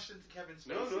Spacey's. It smashed into Kevin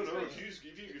Spacey's. No. If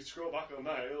you scroll back on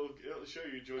that, it'll show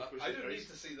you George Bush's face. I don't face.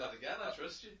 need to see that again. I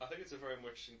trust you. I think it's a very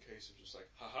much in case of just like,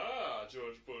 haha,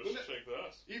 George Bush, take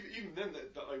that. Even then,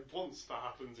 that like once that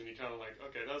happens, and you're kind of like,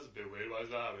 okay, that's a bit weird. Why is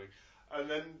that happening? And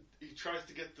then he tries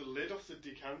to get the lid off the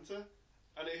decanter,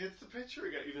 and it hits the picture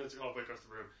again. Even though it's halfway across the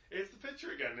room, it hits the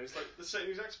picture again. And it's like the same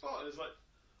exact spot. And it's like,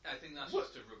 I think that's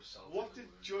just to rub salt. What did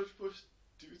George Bush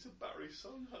do to Barry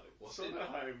Sondheim? What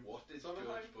did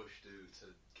George Bush do to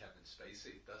Kevin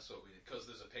Spacey? That's what we need. Because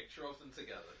there's a picture of them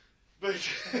together. But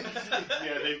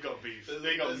yeah, they've got beef.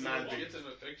 They got mad beef.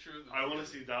 Picture of them I want to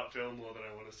see that film more than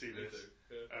I want to see this.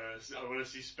 Yeah. I want to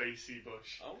see Spacey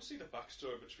Bush. I want to see the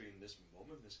backstory between this mum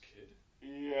and this kid.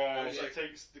 Yeah, he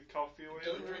takes the coffee away.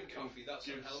 Don't drink coffee. That's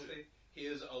unhealthy.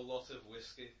 Here's a lot of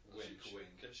whiskey. Wink, wink.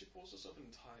 Can she pours herself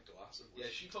an entire glass of whiskey?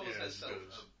 Yeah, she pours herself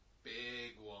a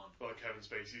big one. While Kevin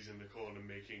Spacey's in the corner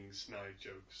making snide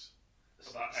jokes.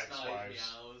 about Snide ex-wives.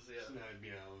 meows, yeah. Snide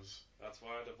meows. That's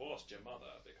why I divorced your mother,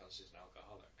 because she's an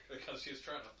alcoholic. Because she was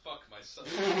trying to fuck my son.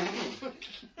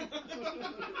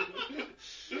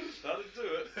 That'd do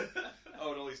it.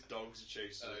 Oh, and all these dogs are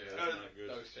chasing. Oh, yeah. Isn't that good?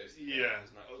 Dogs chasing. Yeah.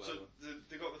 Isn't that So clever?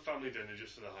 they got the family dinner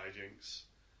just for the hijinks.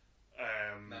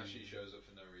 Now she shows up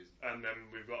for no reason. And then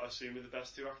we've got a scene with the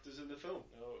best two actors in the film.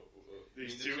 Oh,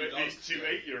 These You mean two the two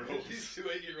dogs? 8-year-olds. These two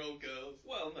 8-year-old girls.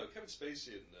 well, no, Kevin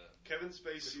Spacey and Kevin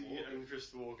Spacey Chris Walken. and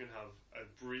Christopher Walken have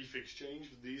a brief exchange.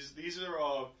 These are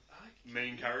our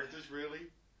main characters, really.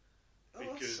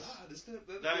 Because that's sad, isn't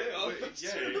it? That, That's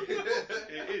yeah, true.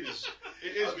 it is.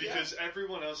 It is Oh, yeah. because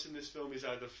everyone else in this film is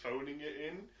either phoning it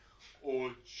in or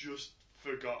just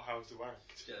forgot how to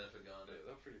act. Jennifer Garner.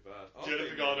 They're pretty bad.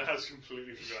 Jennifer Garner has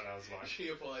completely forgotten how to act. She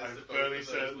applies I'm to both fairly of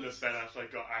those certain that lists. Ben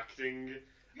Affleck got acting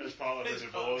as part of the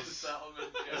As part of the divorce. settlement,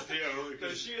 That's yeah. the only. No,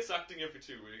 she is acting every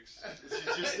 2 weeks.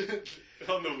 She just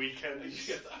on the weekends.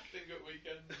 She gets acting at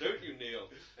weekends. Don't you,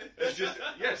 Neil? It's just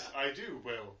yes, I do.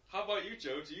 Will How about you,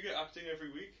 Joe? Do you get acting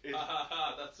every week? it, Ha ha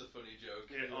ha, that's a funny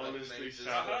joke. it You honestly made this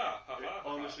sounds. up. It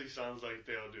honestly sounds like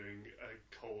they are doing a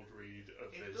cold read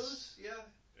of It this. does, yeah.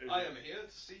 I am here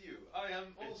to see you. I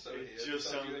am also It here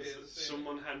just because you sounds are here to see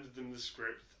someone handed them the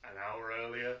script an hour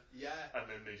earlier, me. Yeah, and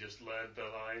then they just learned the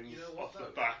lines You know what, off the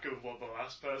though? back of what the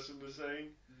last person was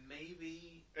saying.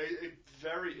 maybe. If this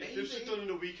was Maybe. done in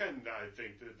a weekend, I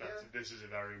think that Yeah. this is a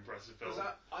very impressive film.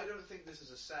 Because I don't think this is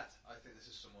a set. I think this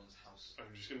is someone's house. I'm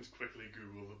just going to quickly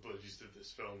Google the budget of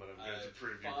this film, and I'm going to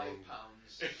prove you £5. wrong.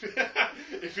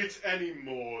 If it's any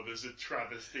more, there's a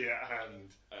travesty at hand.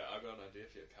 I've got an idea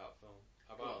for your cat film.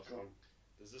 How about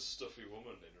there's this stuffy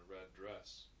woman in a red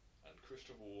dress, and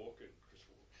Christopher Walken,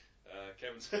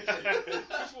 Kevin Spacey,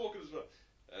 Chris Walken as well.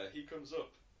 He comes up,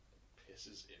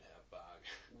 pisses in her bag.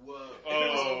 Whoa.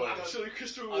 Oh, Actually,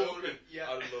 Christopher I Walken. wanna- yeah.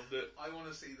 I loved it. I want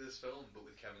to see this film, but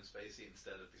with Kevin Spacey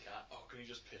instead of the cat. Oh, can you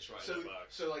just piss right So, in her bag?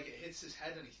 so like it hits his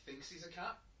head and he thinks he's a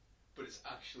cat, but it's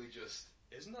actually just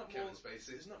Isn't that Kevin more?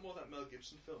 Spacey. Isn't that more that Mel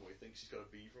Gibson film where he thinks he's got a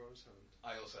beaver on his hand?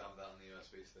 I also have that on the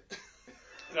USB stick.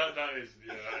 That is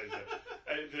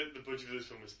it. The budget for this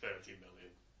film was 30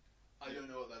 million. I don't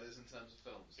know what that is in terms of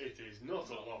films. It is not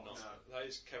a lot. No. That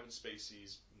is Kevin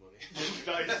Spacey's money.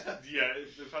 That is, yeah,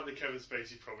 the fact that Kevin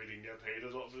Spacey probably didn't get paid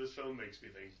a lot for this film makes me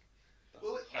think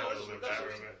Well, a little bit better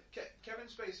of it. Kevin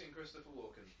Spacey and Christopher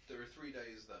Walken. There are 3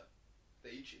 days there.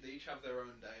 They each have their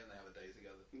own day and they have a day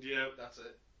together. Yeah. That's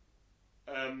it.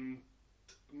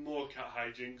 More cat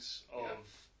hijinks of. Yeah.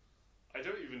 I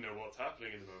don't even know what's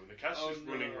happening in the moment. The cat's Oh, just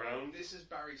no. running around. This is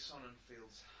Barry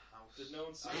Sonnenfeld's house. Did no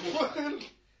one see What?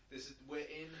 We're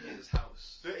in his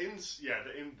house. They're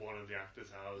in one of the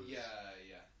actors' houses. Yeah.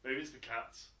 Maybe it's the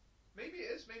cats. Maybe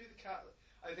it is. Maybe the cat.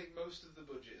 I think most of the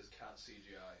budget is cat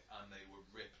CGI, and they were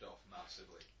ripped off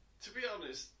massively. To be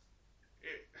honest,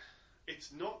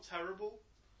 it's not terrible.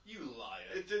 You liar!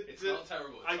 It's not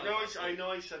terrible. I It's know. fantastic. I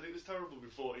know. I said it was terrible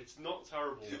before. It's not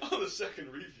terrible. on the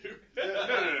second review?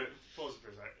 No. Pause it for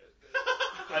a second.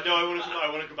 I know. I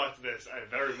want to come back to this. I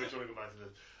very much want to come back to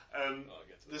this. I'll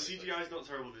get to The that CGI is not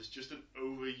terrible. There's just an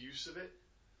overuse of it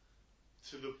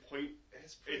to the point.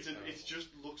 It's just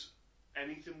looks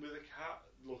anything with a cat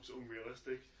looks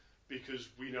unrealistic because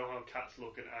we know how cats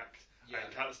look and act, Yeah.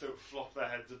 and cats don't flop their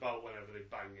heads about whenever they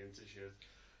bang into shit.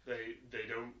 They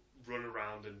don't run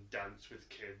around and dance with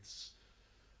kids.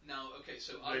 Now, okay,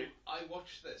 so They- I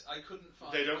watched this. I couldn't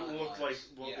find. They don't 9 look like Lives.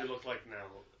 what Yeah. they look like now.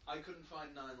 I couldn't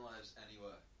find 9 Lives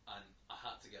anywhere, and I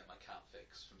had to get my cat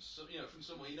fix from from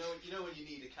somewhere. You know when you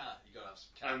need a cat, you gotta have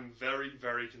some cat. I'm very,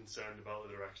 very concerned about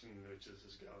the direction in which this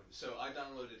is going. So I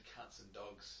downloaded Cats and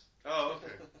Dogs. Oh,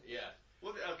 okay. Yeah.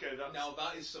 Well, okay, that's Now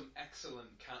that is some excellent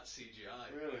cat CGI.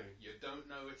 really. You don't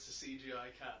know it's a CGI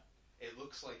cat. It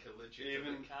looks like a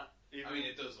legitimate cat. Even, I mean,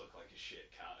 it does look like a shit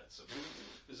cat at some point.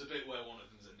 There's a bit where one of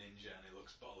them's a ninja and it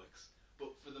looks bollocks.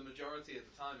 But for the majority of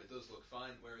the time, it does look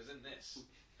fine. Whereas in this,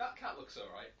 that cat looks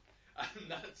alright.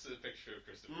 And that's a picture of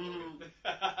Christopher Walken.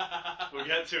 we'll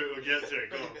get to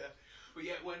it. Go on. But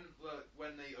yeah,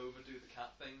 when they overdo the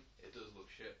cat thing, it does look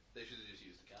shit. They should have just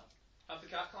used the cat. Have the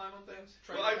cat climb on things.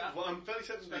 Train Well, the cat. I'm fairly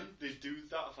certain they do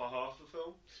that for half the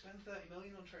film. Spend 30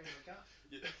 million on training the cat.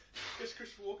 Yeah. It's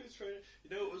Christopher Walken's training. You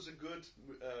know, it was a good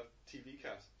TV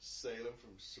cast. Salem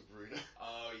from Sabrina.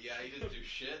 Oh yeah, he didn't do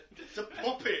shit. It's a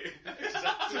puppet. It's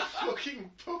a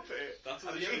fucking puppet. That's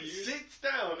what And they should it use. sits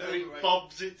down and it Right.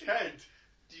 bobs its head.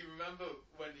 Do you remember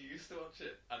when you used to watch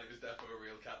it and it was definitely a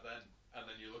real cat then? And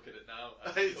then you look at it now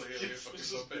and It's it's clearly a just- fucking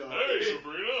it's just puppet. dark. Hey,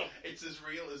 Sabrina! It's as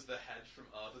real as the head from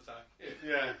Art Attack.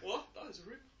 Yeah. What? That is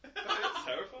real. It's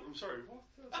terrifying. I'm sorry, what?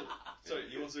 Sorry,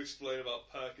 you want to explain about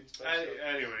Perkins Pet Shop?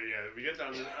 Anyway, yeah, we get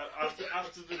down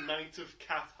after the night of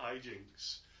cat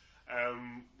hijinks.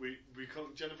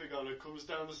 Jennifer Garner comes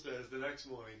down the stairs the next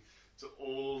morning to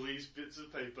all these bits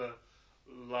of paper,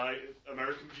 like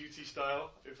American Beauty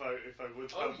style. If I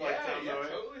would have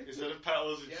totally. Instead of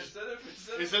petals, it's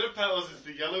instead of petals, it's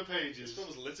the yellow pages. This one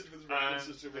was littered with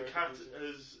references to the cat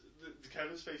the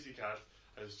Kevin Spacey cat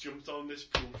has jumped on this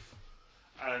proof,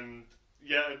 and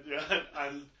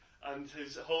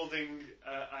is holding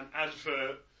an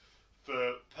advert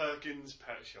for Perkins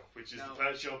Pet Shop, which is the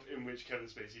pet shop in which Kevin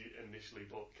Spacey initially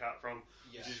bought the cat from,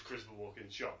 which is Christopher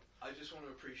Walken's shop. I just want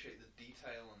to appreciate the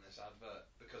detail on this advert,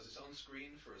 because it's on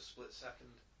screen for a split second,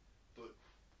 but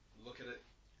look at it.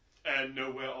 And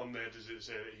nowhere on there does it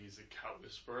say that he's a cat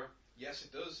whisperer. Yes,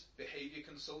 it does. Behaviour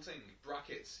consulting,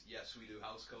 brackets, yes, we do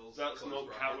house calls. That's not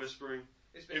brackets. Cat whispering.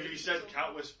 If he said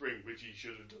cat whispering, which he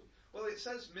should have done. Well, it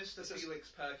says Mr. Felix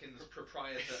Perkins,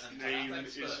 proprietor and cat name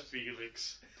expert. is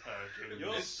Felix Perkins.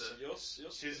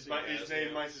 His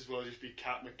name might as well just be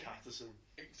Cat McCatterson.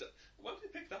 Why did you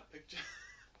pick that picture?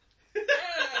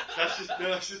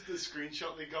 That's just the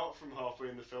screenshot they got from halfway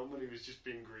in the film when he was just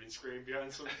being green screen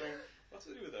behind something. What's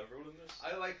to do with everyone in this?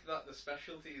 I like that the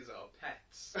specialties are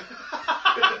pets.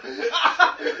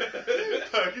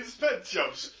 Perkins Pet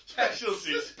Shops.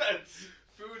 Specialties, pets.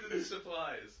 Food and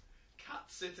supplies. Cat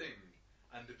sitting.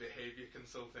 And behaviour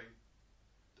consulting.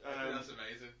 I think that's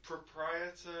amazing.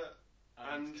 Proprietor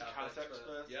and cat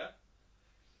expert. Yeah.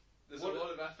 There's a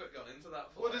lot of effort gone into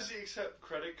that. What does he accept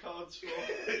credit cards for?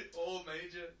 All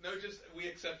major. No, just we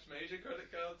accept major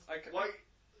credit cards. Why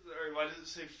does it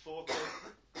say 4?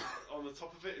 On the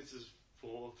top of it, it says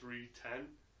 4310,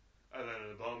 and then at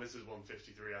the bottom it says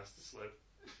 153 has to slip.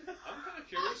 I'm kind of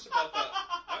curious about that.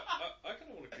 I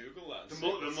kind of want to Google that. The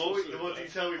more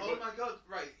detail we put. Oh my god!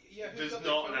 Right, yeah. There's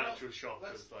not an actual shop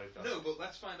that's like that. No, but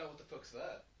let's find out what the fuck's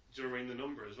there. Do you ring the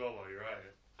number as well while you're at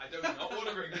it? I do not want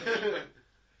to ring the number.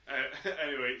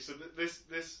 Anyway, so this.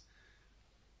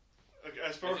 Okay,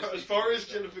 as far as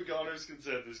Jennifer Garner is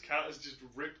concerned, this cat has just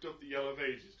ripped up the yellow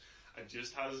pages and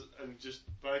just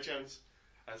by chance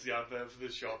has the advert for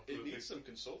the shop. It needs some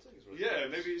consulting as well. Yeah,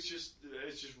 maybe it's just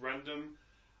random,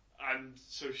 and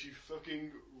so she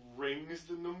fucking rings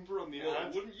the number on the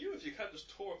ad. Wouldn't you if your cat just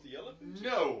tore up the yellow pages?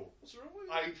 No. What's wrong with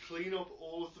you? I'd clean up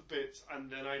all of the bits and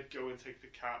then I'd go and take the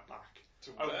cat back.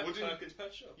 To where? Perkins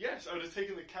Pet Shop? Yes, I would have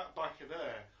taken the cat back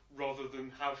there rather than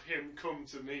have him come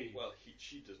to me. Well,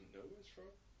 she doesn't know where it's from.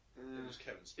 It was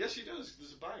Kevin Spacey. Yes, she does.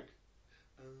 There's a bag.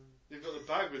 They've got a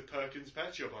bag with Perkins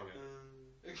Pet Shop on it.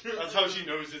 That's how she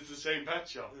knows it's the same pet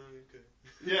shop. Okay.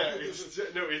 Yeah,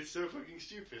 it's so fucking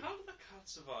stupid. How did the cat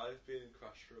survive being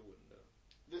crashed through a window?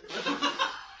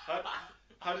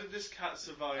 How did this cat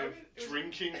survive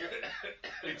drinking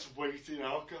its weight in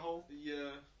alcohol?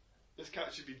 Yeah. This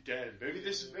cat should be dead. Maybe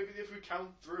if we count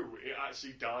through, it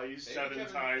actually dies 7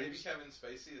 times. Maybe Kevin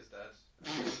Spacey is dead.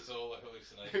 It's all a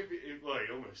hallucination. Well,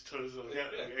 he almost does.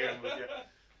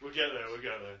 We'll get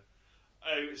there.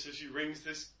 So she rings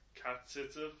this cat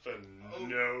sitter for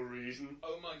no reason.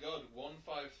 Oh my god,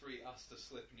 153 Astor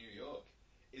Slip, New York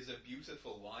is a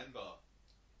beautiful wine bar.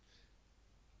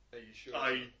 Are you sure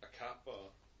it's a cat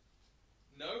bar?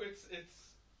 No,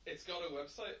 it's got a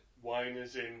website. Wine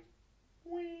is in.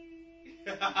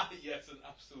 Yes, an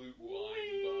absolute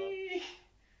wine bar.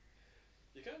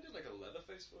 You kind of did like a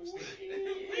Leatherface voice.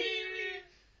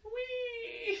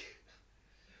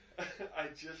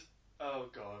 Oh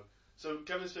god. So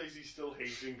Kevin Spacey's still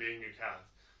hating being a cat.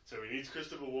 So he needs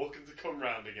Christopher Walken to come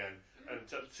round again. And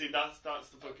see, that's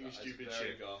the fucking stupid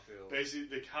shit. Garfield.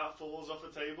 Basically, the cat falls off a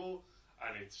table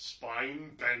and its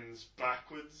spine bends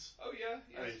backwards. Oh yeah,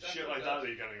 and shit like that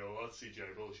you're gonna go, well, that's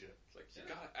CGI bullshit. It's like, you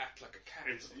gotta act like a cat.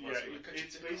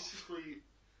 It's basically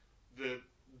the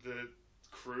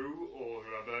crew or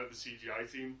whoever, the CGI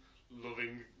team,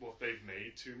 loving what they've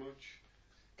made too much.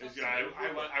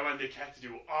 I want the cat to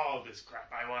do all this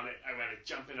crap. I want it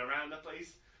jumping around the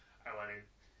place. I want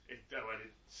it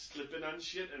slipping on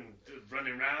shit and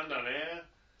running around on air.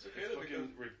 It's okay, it's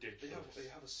fucking ridiculous. They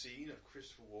have a scene of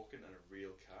Christopher Walken and a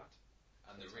real cat.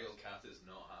 And the real cat is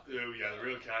not happy. Oh yeah, the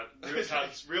real cat.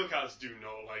 Real cats do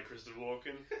not like Christopher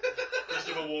Walken.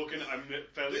 Christopher Walken,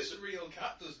 this real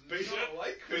cat does not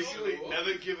like Christopher Basically, Walken.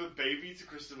 never give a baby to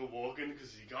Christopher Walken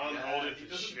because he can't hold it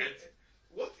for shit.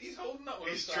 What? He's holding that one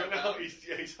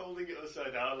He's holding it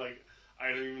upside down. Like,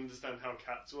 I don't even understand how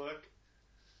cats work.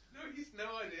 No, he's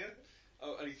no idea.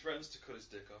 Oh, and he threatens to cut his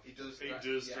dick off. He does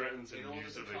threaten to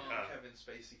use the cat. Kevin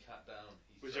Spacey cat down.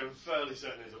 Which I'm fairly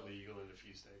certain is illegal in a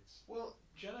few states. Well,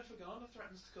 Jennifer Garner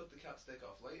threatens to cut the cat's dick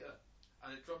off later.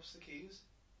 and it drops the keys.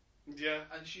 Yeah.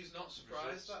 And she's not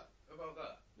surprised about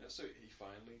that. Yeah, so he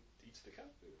finally eats the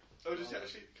cat food. Oh, does he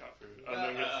actually eat the cat food?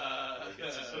 And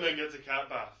then gets a cat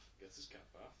bath. Gets his cat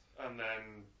bath. And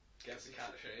then gets a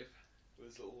cat shave.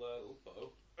 With his little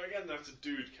bow. Again, that's a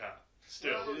dude cat.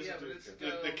 Still, well, yeah, but it's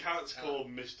the cat's called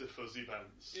Mr. Fuzzy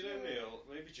Pants. You know, Neil,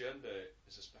 maybe gender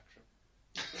is a spectrum.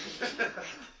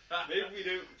 Maybe we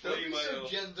don't play be so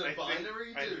gender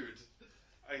binary, dude.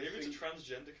 Maybe it's a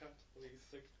transgender cat. What do you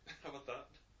think? How about that?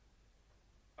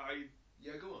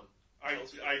 Yeah, go on. I'm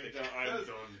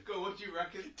done. Go, what do you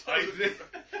reckon? I think.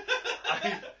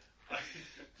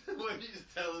 Why don't you just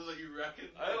tell us what you reckon?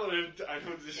 I don't want to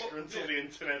disgruntle the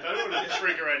internet. I don't want to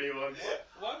trigger anyone.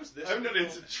 Why was this? I'm not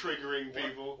into triggering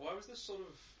people. Why was this sort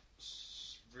of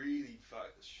really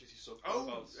shitty sub?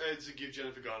 To give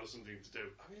Jennifer Garner something to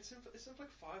do. I mean, it's in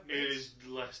like 5 minutes. It is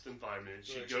less than 5 minutes.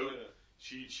 So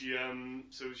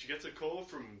she gets a call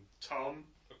from Tom.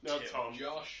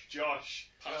 Josh.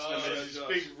 And there's this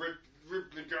big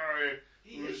ripped guy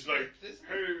who's like,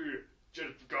 "Hey,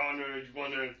 Jennifer Garner, you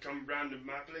want to come round to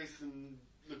my place and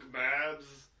look at my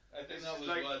abs?" I think that was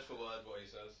word for word what he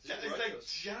says. It's like,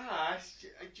 Josh,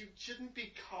 you shouldn't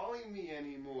be calling me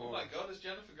anymore. Oh my God, is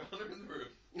Jennifer Garner in the room?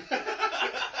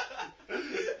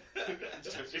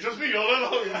 It was me all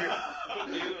along. Put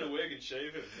me in a wig and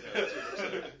shave him.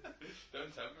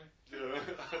 Don't tempt me.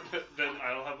 Then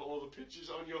I'll have all the pictures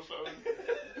on your phone.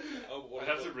 I'd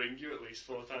have to ring you at least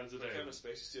 4 times a day. Kevin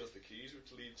Spacey steals the keys,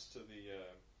 which leads to the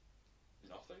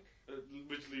nothing.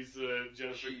 Which leads to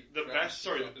Jennifer. The best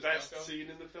scene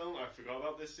in the film. I forgot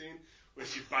about this scene where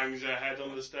she bangs her head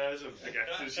on the stairs and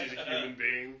forgets that she's a human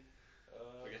being.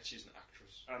 Forgets she's an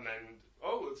actress. And then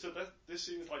this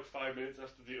scene is like 5 minutes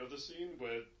after the other scene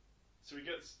where he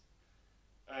gets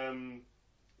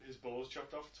his balls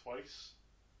chopped off twice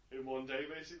in one day.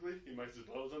 Basically, he might as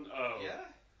well have done. Yeah.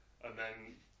 And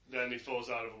then he falls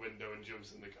out of a window and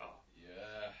jumps in the car.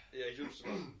 Yeah, he jumps.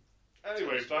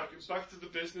 Anyway, back to the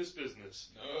business.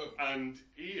 No. And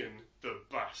Ian, the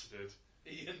bastard.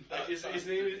 Ian. Is his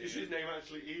name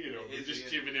actually Ian, or we're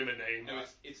just giving him a name? No,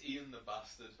 it's Ian the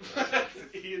bastard.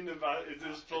 Ian the bastard. It's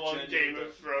this full-on Game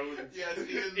of Thrones. Yeah,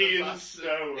 it's Ian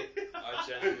Snow. I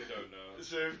genuinely don't know.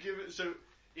 So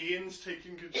Ian's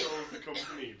taking control of the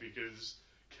company because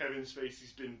Kevin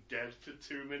Spacey's been dead for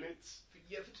 2 minutes.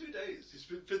 Yeah, for 2 days. It's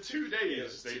been for 2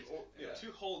 days.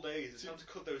 2 whole days. It's time to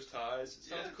cut those ties. It's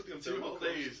time to cut the 2 whole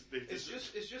days. It's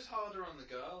just harder on the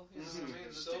girl. You know what I mean?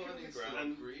 The daughter needs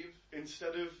to grieve.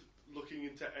 Instead of looking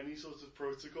into any sort of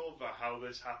protocol for how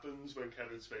this happens when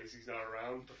Kevin Spacey's not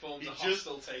around, performs a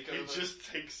hostile takeover. He just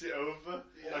takes it over,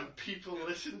 and people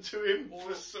listen to him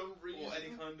for some reason. Or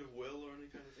any kind of will, or any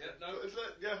kind of...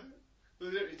 He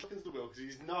seconds the will because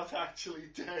he's not actually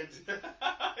dead.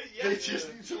 They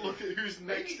just need to look at who's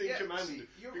next in command.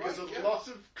 Because a lot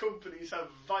of companies have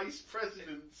vice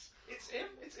presidents. It's him.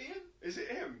 It's Ian. Is it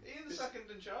him? Ian the second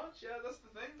in charge. Yeah, that's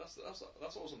the thing. That's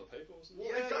what was on the paper, wasn't it?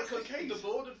 Well, if that's the case, the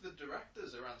board of the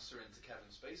directors are answering to Kevin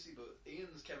Spacey, but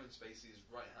Ian's Kevin Spacey's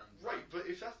right hand. Right, but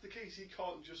if that's the case, he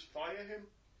can't just fire him.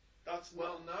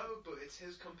 No, but it's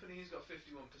his company. He's got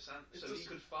 51%, so he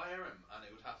could fire him, and it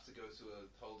would have to go to a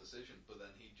whole decision. But then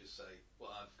he'd just say,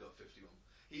 "Well, I've got 51."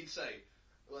 He'd say,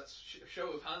 "Let's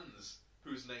show of hands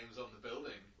whose name's on the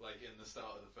building," like in the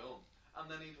start of the film, and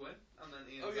then he'd win, and then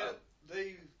Ian's out.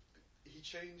 He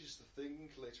changes the thing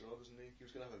later on, doesn't he? He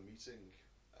was going to have a meeting,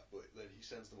 but then he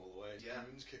sends them all away. Yeah.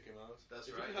 Goons kick him out. That's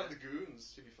if right. If we have the goons,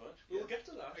 he'd be fine. We'll get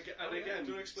to that. Again,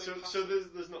 so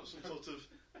there's not some sort of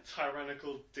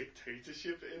tyrannical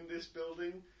dictatorship in this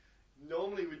building.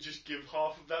 Normally, we'd just give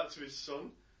half of that to his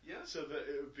son. Yeah. So that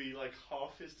it would be like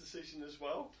half his decision as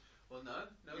well. Well, no.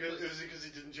 It was because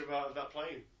he didn't jump out of that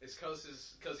plane. It's because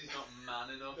he's not man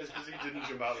enough. It's because he didn't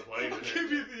jump out of the plane. I'll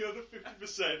give you the other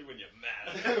 50% when you're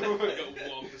mad. You got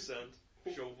 1%.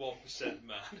 You're 1%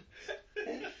 man. Do you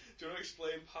want to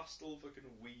explain Pastel fucking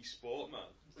Wii Sport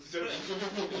Man? It's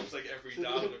like every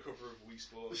dad on the cover of Wii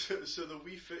Sport. So the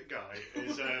Wii Fit guy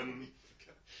is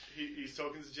he's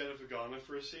talking to Jennifer Garner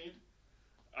for a scene,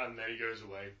 and then he goes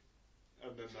away,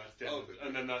 and then that's the end.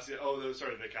 And then that's it. Oh,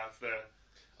 sorry, the cat's there.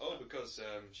 Oh, because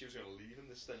she was going to leave in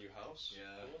this new house.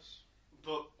 Yeah.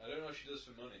 But I don't know what she does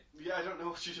for money. Yeah, I don't know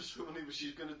what she does for money, but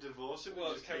she's going to divorce him.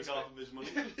 Well, just take half of his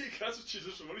money. That's what she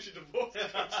does for money. She divorces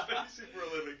Kevin Spacey for a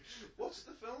living. What's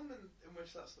the film in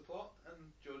which that's the plot and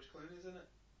George Clooney's in it?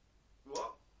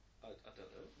 What? I don't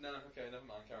know. No, okay, never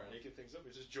mind. Carry on. Making things up.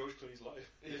 It's just George Clooney's life.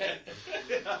 Yeah.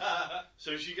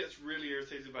 So she gets really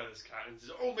irritated by this cat and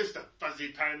says, "Oh, Mr. Fuzzy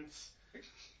Pants."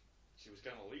 She was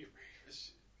going to leave me.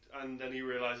 And then he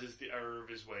realises the error of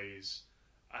his ways,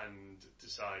 and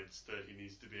decides that he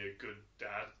needs to be a good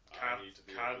dad. I need to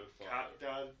be a good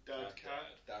father. Dad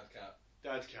cat.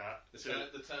 Dad cat. The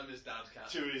term is dad cat.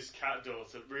 To his cat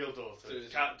daughter, real daughter, To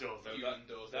his cat daughter. Human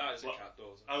daughter. That is a cat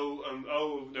daughter.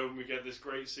 Oh no! We get this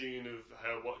great scene of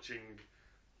her watching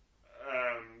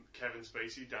Kevin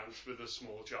Spacey dance with a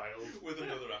small child With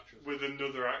another actress. with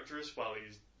another actress while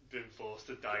he's been forced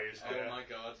to dye his hair. Oh my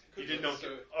god. He did not.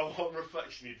 On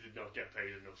reflection, he did not get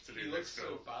paid enough to do He this looks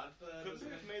so film. bad there. Couldn't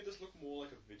they have made this look more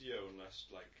like a video unless,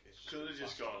 like, it's Could have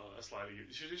just got plastered on? a slightly.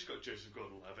 Should have just got Joseph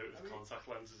Gordon-Levitt with contact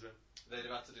lenses in. They'd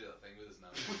have had to do that thing with his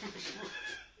nose.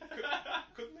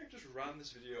 Couldn't they have just ran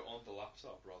this video on the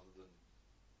laptop rather than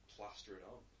plaster it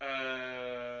on?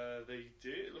 They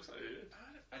did. It looks like they did.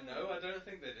 I know, I don't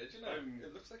think they did, you know.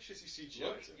 It looks like shitty CGI.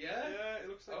 Look, yeah. Yeah, it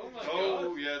looks like. Oh my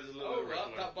Oh god. yeah, there's a little bit of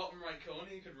rippling. that bottom right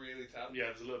corner you could really tell. Yeah,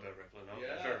 there's a little bit of rippling.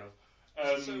 Okay, Yeah. fair enough.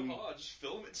 It's so hard. Just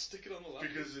film it and stick it on the laptop.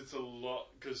 Because it's a lot.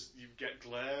 Because you get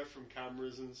glare from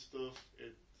cameras and stuff.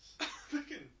 It's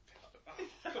Freaking.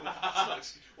 Come on,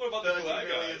 that's not what about the glare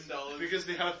guys? because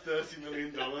they have $30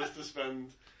 million to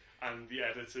spend, and the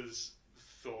editors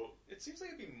thought. It seems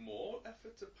like it'd be more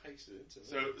effort to paste it into.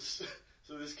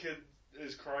 So this kid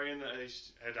is crying that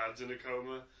her dad's in a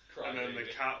coma, and then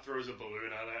the cat throws a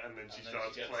balloon at her, and then she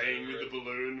starts playing with the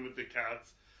balloon with the cat,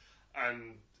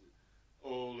 and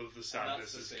all of the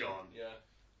sadness is gone. Yeah.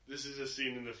 This is a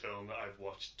scene in the film that I've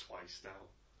watched twice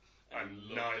now, and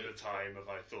loved neither it. time have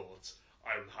I thought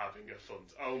I'm having a fun.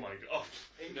 Oh my god!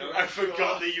 No, I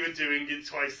forgot that you were doing it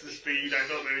twice the speed. I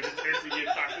thought they were just hitting it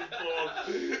back and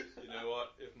forth. You know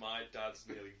what? If my dad's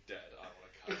nearly dead, I want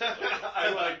a cat.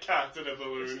 I want a cat and a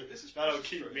balloon. This is That'll pretty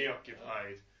keep strange. me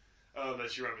occupied. Oh,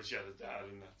 unless you remember she had a dad,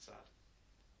 and that's sad.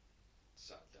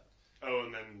 Sad dad. Oh,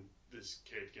 and then this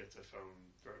kid gets a phone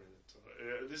thrown in the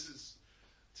toilet. This is.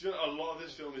 To be honest, a lot of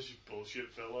this film is just bullshit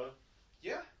filler.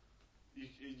 Yeah.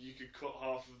 You could cut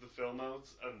half of the film out,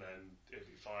 and then it'd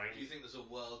be fine. Do you think there's a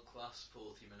world-class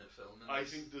 40-minute film in I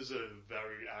this? think there's a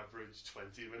very average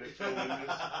 20-minute film in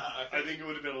this. I think it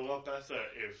would have been a lot better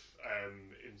if,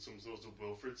 in some sort of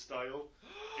Wilfred style,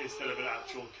 instead of an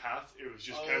actual cat, it was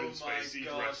just Kevin Spacey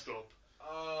dressed up.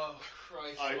 Oh,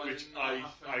 Christ. I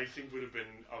think would have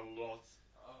been a lot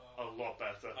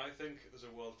better. I think there's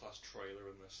a world-class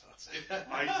trailer in this. That's it.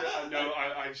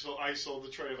 I saw the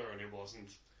trailer and it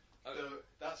wasn't. So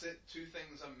that's it. Two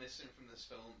things I'm missing from this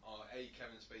film are A,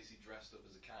 Kevin Spacey dressed up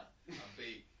as a cat, and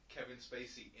B, Kevin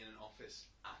Spacey in an office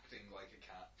acting like a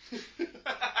cat.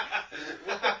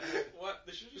 What?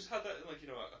 They should have just had that in, like, you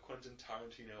know, a Quentin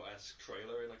Tarantino-esque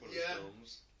trailer in, like, one of his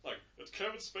films. Like, it's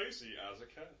Kevin Spacey as a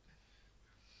cat.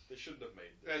 They shouldn't have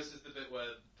made this. This is the bit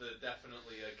where the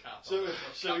definitely a cat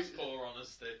cat's paw on a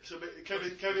stick. So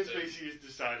Kevin Spacey has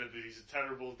decided that he's a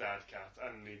terrible dad cat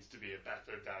and needs to be a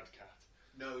better dad cat.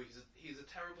 No, he's a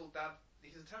terrible dad.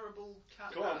 He's a terrible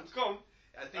cat. Go dad. on.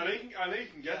 I know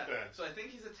you can get there. So I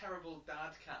think he's a terrible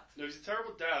dad cat. No, he's a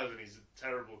terrible dad and he's a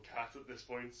terrible cat at this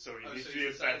point. So he needs to be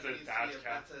a he's better decided he dad needs to be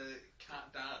cat. a better cat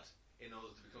dad in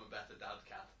order to become a better dad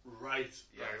cat. Right.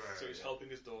 Yes. Right. So he's helping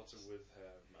his daughter with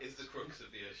her maths. Is the crux of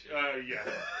the issue. Yeah.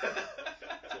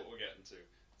 That's what we're getting to.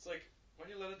 It's like, why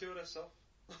don't you let her do it herself?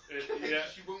 Yeah.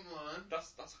 She won't learn.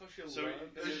 That's how she'll So learn.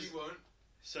 No, she won't.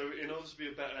 So in order to be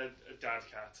a better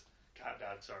cat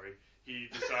dad, he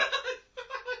decides.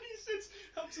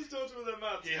 Helps his daughter with her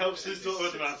maths. He helps his daughter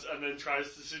with maths and then tries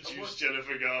to seduce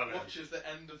Jennifer Garner. Watches the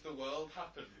end of the world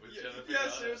happen with Jennifer Yeah,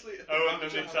 Garner. seriously. Oh,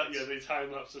 and then they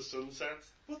time lapse a sunset.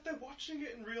 But they're watching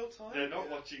it in real time. They're not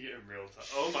watching it in real time.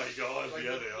 Oh my god, Like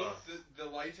yeah, they are. The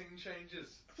lighting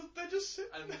changes. But they just sit.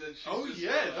 And then she's Oh just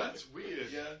yeah, like, that's weird.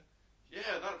 Yeah.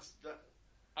 Yeah, that's that.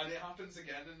 And it happens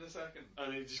again in a second.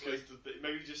 And he just goes to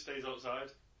maybe he just stays outside.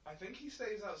 I think he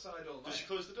stays outside all night. Does she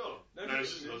close the door? No, she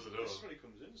just closes the door. This is when he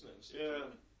comes in, isn't it? Yeah.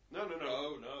 No.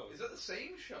 Oh no. Is that the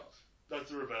same shot? That's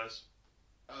the reverse.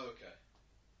 Oh, okay.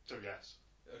 So yes,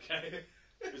 Okay.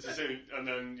 it's the same. And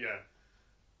then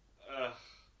yeah.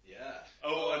 Yeah.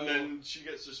 Oh, and then she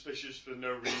gets suspicious for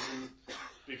no reason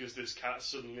because this cat's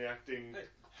suddenly acting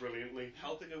brilliantly.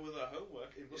 Helping her with her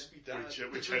homework. It must be dad.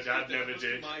 Which her dad never Must be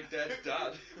did. My dead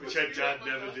dad. Which her dad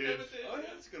never did. Oh yeah,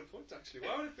 that's a good point actually.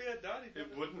 Why would it be her dad?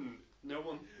 It wouldn't. No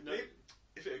one. No.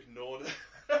 If it ignored her.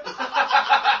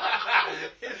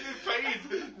 If it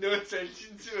paid no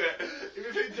attention to it. If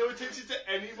it paid no attention to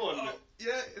anyone. Oh,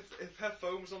 yeah, if her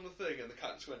phone was on the thing and the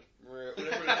cat just went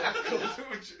whatever it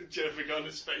was. Jennifer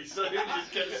Garner's face on it,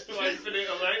 just kept swiping it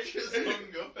away. Just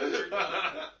hung up every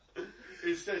time.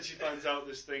 Instead, she finds out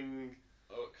this thing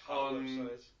on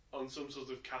on some sort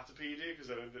of Catapedia,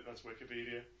 because I don't think that's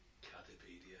Wikipedia.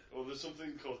 Catapedia. Well, there's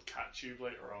something called CatTube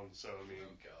later on, so I mean.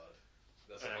 Oh god.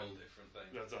 That's a whole different thing.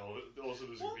 That's a whole. Also,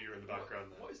 there's a beer in the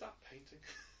background there. What is that painting?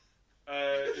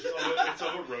 It's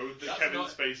on a road that Kevin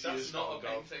Spacey is found. That's not a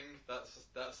painting. That's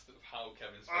how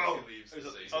Kevin Spacey leaves the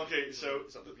scene. Okay, so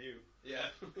is that the view?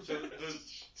 Yeah. So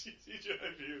there's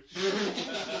CGI view.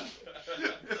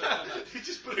 He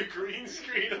just put a green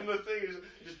screen on the thing.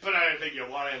 Just put anything you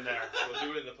want in there. We'll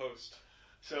do it in the post.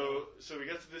 So we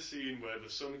get to this scene where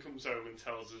the son comes home and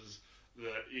tells us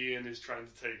that Ian is trying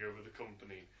to take over the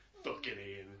company. Fucking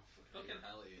Ian. Fucking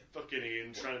hell, Ian. Fucking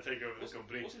Ian trying to take over the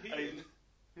company. Wasn't he Ian?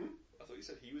 I thought you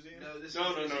said he was Ian. No,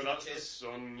 no. That's the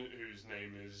son whose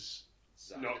name is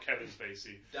Zach. Not Kevin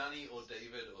Spacey. Danny or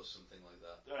David or something like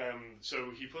that.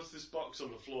 So he puts this box on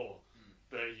the floor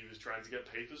that he was trying to get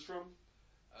papers from,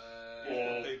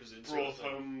 or papers brought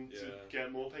home to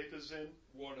get more papers in.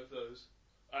 One of those.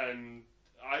 And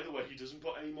either way, he doesn't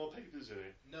put any more papers in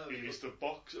it. No, he leaves the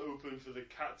box open for the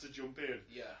cat to jump in.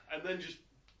 Yeah. And then just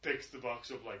picks the box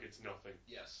up like it's nothing.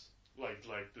 Yes. Like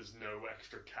there's no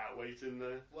extra cat weight in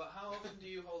there. Well, how often do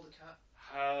you hold a cat?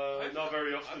 Not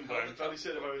very often, but I'm fairly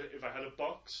certain if I had a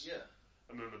box, yeah,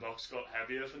 and then the box got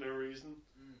heavier for no reason,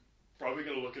 probably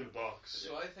going to look in the box.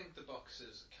 So I think the box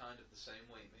is kind of the same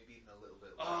weight, maybe even a little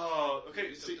bit less. Oh, okay.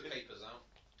 You took the papers out.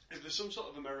 If there's some sort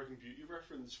of American Beauty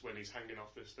reference when he's hanging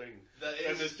off this thing,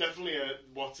 then there's definitely a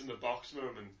what's in the box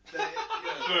moment. Yeah.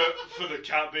 for the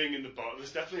cat being in the box.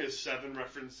 There's definitely a Seven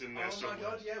reference in there somewhere. Oh my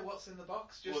god, yeah, what's in the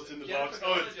box? What's in the box?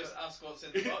 Just ask what's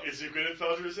in the box. Is it Gwyneth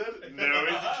Paltrow's head? No,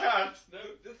 it's a cat. No,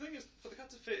 the thing is, for the cat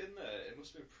to fit in there, it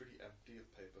must have been pretty empty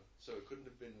of paper. So it couldn't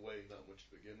have been weighing that much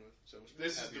to begin with. So it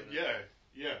must have been yeah.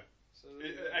 So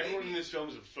everyone in this film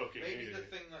is a fucking maybe idiot. the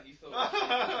thing that you thought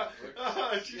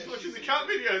she's watching the cat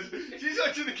videos. She's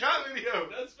watching the cat video.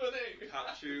 That's funny.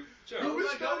 CatTube. Oh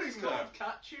my god, it's called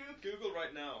CatTube. Google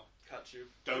right now. CatTube.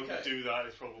 Don't do that.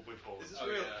 It's probably false. Is this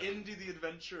real? Yeah. Indy the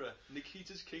Adventurer,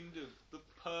 Nikita's Kingdom, The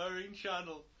Purring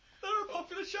Channel. They're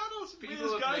popular channels.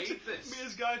 People have made this.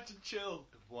 Mia's Guide to Chill.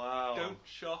 Wow. Don't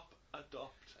shop,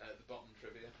 adopt. The bottom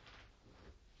trivia.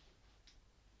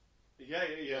 Yeah.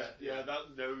 We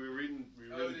were reading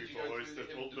before.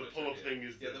 The pull-up thing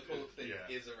is the pull-up thing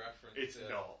is a reference. It's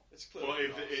not. It's clearly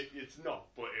not. It's not.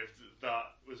 But if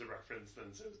that was a reference,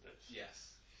 then so is this.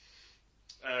 Yes.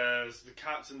 So the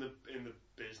cat's in the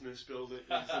business building.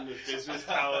 It's in the business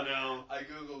tower now. I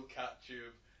googled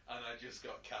CatTube and I just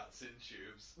got cats in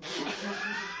tubes.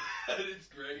 And it's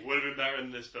great. Would have been better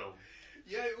in this film.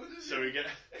 Yeah, it would have. So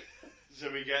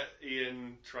we get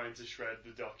Ian trying to shred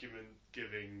the document,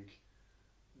 giving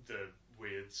the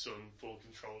weird son full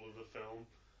control of the film.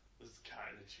 There's a cat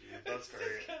in a tube. That's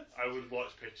great. I would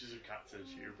watch pictures of cats in a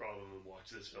tube rather than watch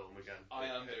this film again. I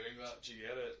am doing that. Do you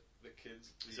get it? The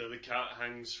kids. So the cat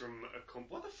hangs from a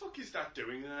compass. What the fuck is that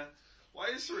doing there? Why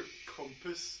is there a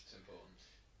compass? It's important.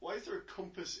 Why is there a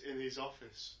compass in his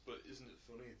office? But isn't it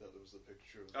funny that there was the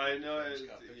picture of I know the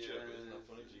cat picture, but isn't that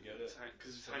funny? Do you get it?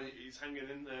 Because he's hanging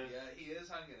in there. Yeah, he is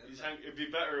hanging in there. It'd be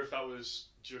better if that was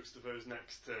juxtaposed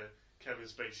next to Kevin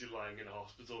Spacey lying in a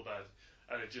hospital bed,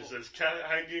 and it just says "cat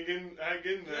hang in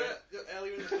there." Yeah,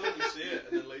 earlier in the film we see it,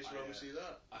 and then later on we see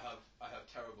that. I have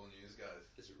terrible news, guys.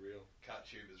 Is it real?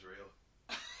 CatTube is real.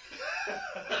 It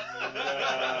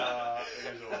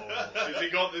is awful. Has it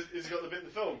got the bit in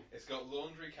the film? It's got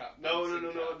laundry cat. No. Has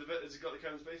it got the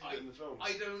Kevin Spacey bit in the film?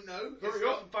 I don't know. Hurry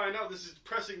up and find out. This is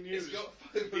pressing news.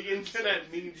 The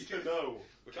internet needs to know.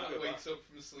 We can't wakes up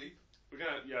from sleep. We're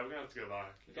gonna have to go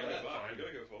back. We gotta go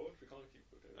forward. We can't keep.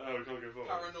 We can't go forward.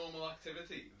 Paranormal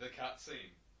Activity, the cat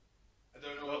scene. I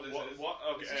don't know what this is. What?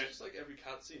 Okay. This is just like every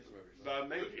cat scene from every film.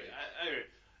 Maybe. Anyway,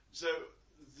 so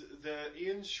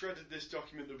Ian shredded this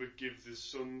document that would give the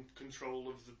son control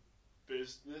of the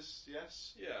business.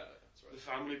 Yes. Yeah, that's right. The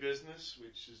family business,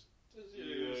 which is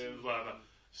whatever.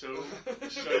 So,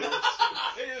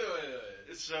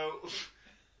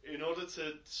 in order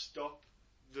to stop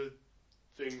the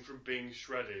thing from being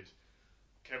shredded,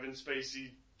 Kevin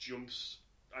Spacey jumps.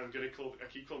 I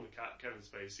keep calling the cat Kevin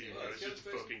Spacey, but it's just a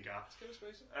fucking cat. It's Kevin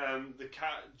Spacey. The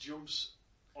cat jumps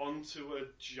onto a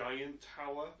giant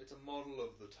tower. It's a model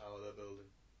of the tower they're building.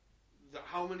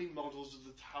 How many models of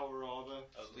the tower are there?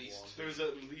 At least there's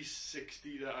at least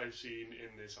 60 that I've seen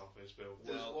in this office building.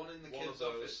 There's one in the kids'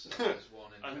 office, and there's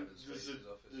one in Kevin Spacey's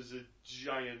office. There's a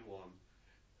giant one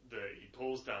that he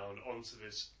pulls down onto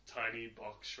this tiny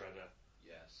box shredder.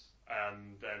 Yes.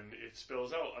 And then it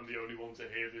spills out, and the only one to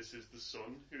hear this is the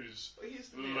son, who's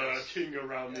lurking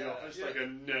around the office like a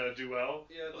ne'er-do-well.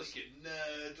 Yeah, like a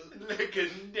nerd. Like a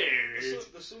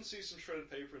nerd. The son sees some shredded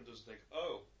paper and doesn't think,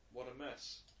 oh, what a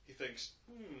mess. He thinks,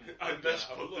 I best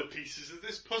put the pieces of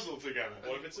this puzzle together.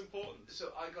 What if it's important?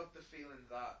 So I got the feeling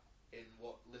that in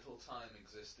what little time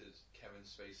existed, Kevin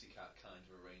Spacey kind of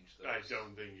arranged those. I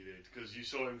don't think he did, because you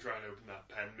saw him try and open that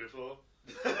pen before.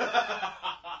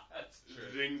 That's true.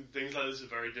 Things like this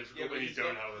are very difficult when you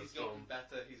don't have a film.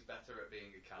 He's better at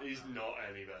being a cat. He's not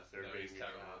any better at being he's a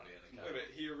terrible cat. at being a cat. Wait a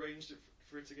minute, he arranged it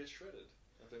for it to get shredded?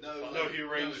 No, he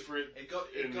arranged for it. It got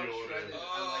in the order. shredded,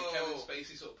 and like Kevin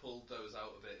Spacey sort of pulled those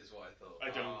out of it, is what I thought. I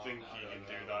don't think he can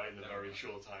do that in the very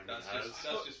short time he has.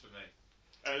 That's just for me.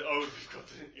 We've got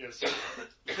to, yes.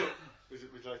 Would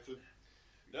you like to?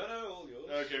 No, all yours.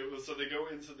 Okay, well, so they go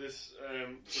into this.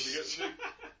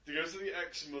 They go to the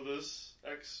ex-mother's,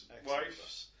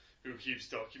 ex-wife's, who keeps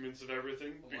documents of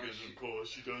everything because, of course,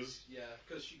 she does. Yeah,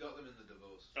 because she got them in the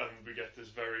divorce. And we get this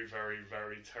very, very,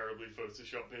 very terribly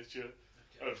photoshopped picture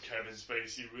of Kevin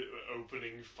Spacey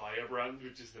opening Firebrand,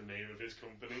 which is the name of his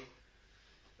company.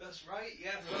 That's right,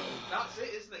 yeah. Well, that's it,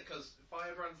 isn't it? Because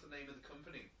Firebrand's the name of the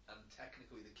company, and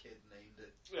technically the kid named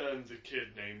it. And the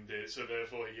kid named it, so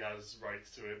therefore he has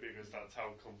rights to it, because that's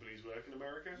how companies work in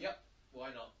America. Yep, why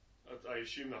not? I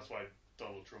assume that's why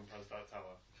Donald Trump has that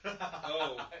tower.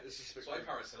 This is that's why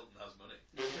Paris Hilton has money.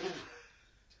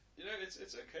 You know, it's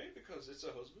okay, because it's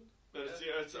her husband. And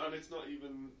it's not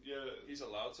even, He's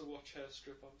allowed to watch her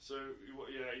strip off. So,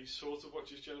 he sort of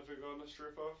watches Jennifer Garner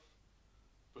strip off,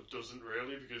 but doesn't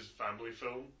really, because family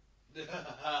film.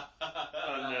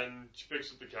 And then she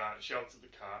picks up the cat, shouts at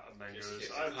the cat, and then goes,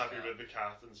 I'm happy with the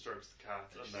cat, and strokes the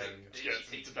cat, and then she gets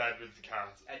into bed with the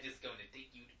cat. I'm just going to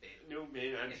take you to bed. No,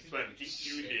 man, I'm just going to take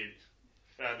you to bed.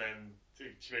 And then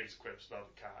she makes quips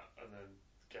about the cat, and then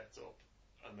gets up,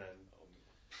 and then...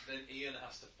 Then Ian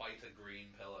has to fight a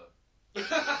green pillow.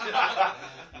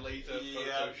 Later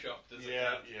photoshopped as a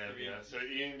cat. Yeah. So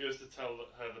Ian goes to tell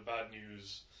her the bad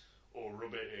news, or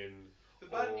rub it in.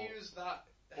 The bad news that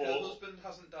her husband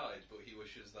hasn't died, but he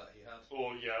wishes that he had.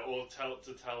 Or tell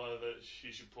her that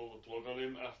she should pull the plug on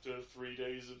him after 3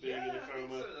 days of being in a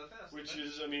coma. Which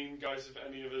is, I mean, guys, if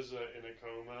any of us are in a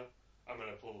coma, I'm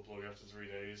going to pull the plug after 3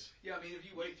 days. Yeah, I mean, if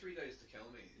you wait 3 days to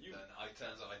kill me, then it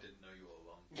turns out I didn't know you all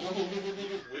along.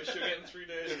 Wish you're getting 3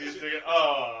 days. If he's thinking,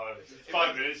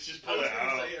 5 minutes, just pull it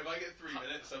out. Say, if I get 3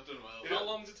 minutes, I've done well. How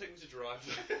long does it take me to drive?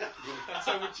 That's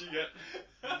how much you get.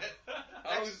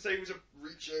 How long does it take me to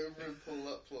reach over and pull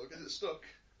that plug? Is it stuck?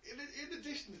 In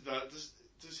addition to that,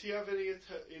 does he have any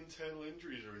internal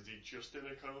injuries, or is he just in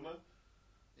a coma?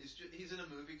 He's in a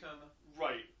movie coma.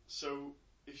 Right, so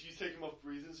if you take him off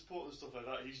breathing support and stuff like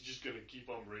that, he's just going to keep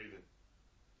on breathing.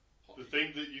 The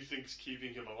thing that you think's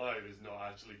keeping him alive is not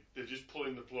actually. They're just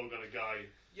pulling the plug on a guy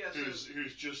whose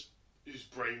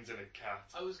brain's in a cat.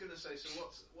 I was going to say, so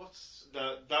what's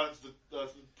that's the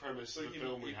premise of the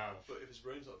film we have. But if his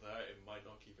brain's not there, it might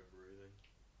not keep him breathing.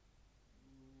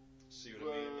 See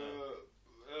what I mean?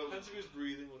 Depends if he's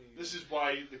breathing when he. This is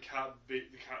why the cat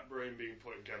brain being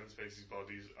put in Kevin Spacey's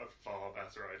body is a far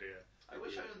better idea. I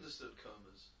wish I understood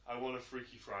comas. I want a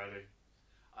Freaky Friday.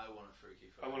 I want a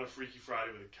Freaky Friday. I want a Freaky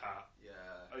Friday with a cat.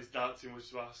 Yeah. Is that too much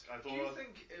to ask? Do you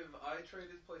think if I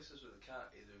traded places with a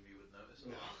cat, either of you would notice?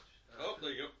 No. Oh,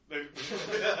 there you go.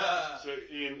 So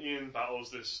Ian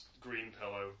battles this green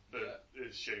pillow that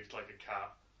is shaped like a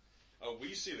cat. Oh,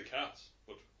 we see the cat,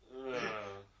 but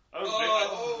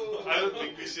I don't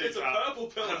think we see it's a purple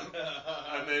pillow.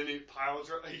 And then he pile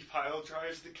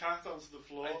drives the cat onto the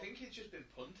floor. I think he's just been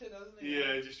punted, hasn't he?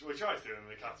 Yeah, we tries to, and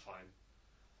the cat's fine.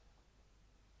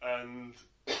 And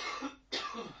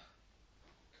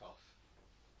cough.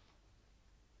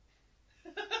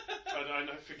 and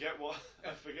I forget what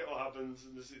happens.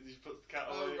 And he puts the cat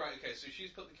away. Oh right, okay. So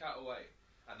she's put the cat away,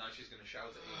 and now she's going to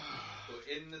shout at him. But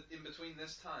in between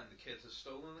this time, the kid has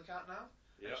stolen the cat now,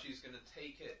 and she's going to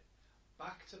take it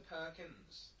back to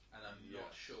Perkins, and I'm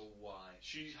not sure why.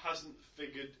 She hasn't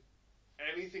figured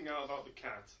anything out about the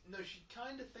cat. No, she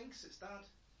kind of thinks it's Dad.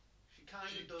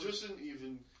 She doesn't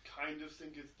even kind of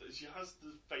think it's. She has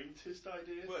the faintest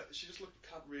idea. But she just looked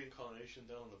at cat reincarnation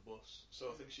down on the bus,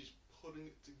 so I think she's putting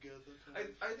it together.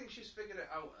 I think she's figured it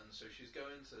out, and so she's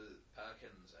going to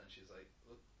Perkins, and she's like,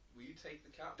 "Look, will you take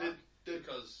the cat back?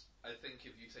 Because I think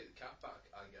if you take the cat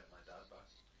back, I get my dad back."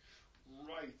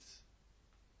 Right,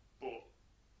 but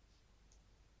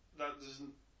that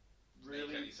doesn't really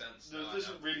make any sense. That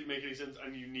doesn't really make any sense,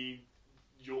 and you need.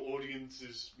 Your audience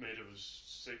is made of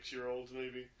 6-year-olds,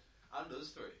 maybe. And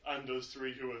us three. And us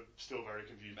three who are still very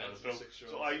confused by the film.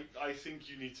 So I think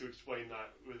you need to explain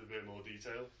that with a bit more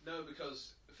detail. No,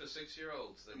 because for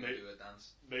 6-year-olds, they're going to do a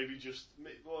dance. Maybe just...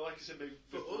 Well, like I said, maybe...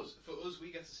 For us,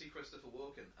 we get to see Christopher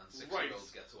Walken, and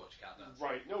 6-year-olds get to watch cat dance.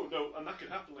 Right, no, and that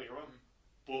can happen later on.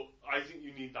 But I think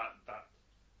you need that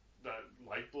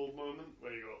light bulb moment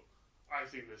where you go, I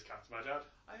think this cat's my dad.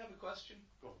 I have a question.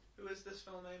 Go on. Who is this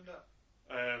film aimed at?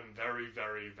 Very,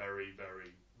 very, very,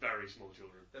 very, very small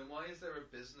children. Then why is there a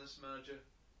business merger?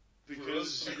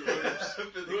 Because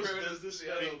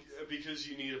because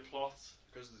you need a plot.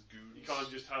 Because there's goons. You can't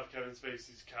just have Kevin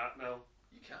Spacey's cat now.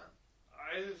 You can.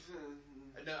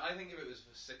 No, I think if it was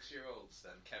for 6-year-olds,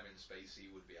 then Kevin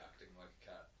Spacey would be acting like a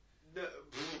cat. That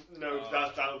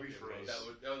would be for us.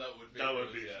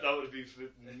 That would be for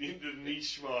the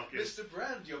niche market. Mr.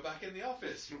 Brand, you're back in the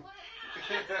office. He's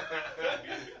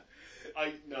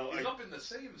not been the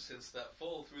same since that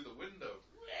fall through the window.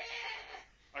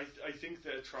 I think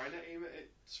they're trying to aim it at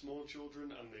small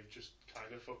children, and they've just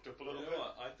kind of fucked up a little bit.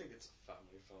 What? I think it's a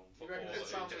family film. For reckon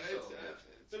it's a family film?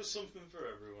 There's something for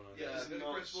everyone. It's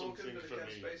not Chris Walken, something for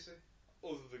me. Spacey.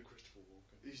 Other than Christopher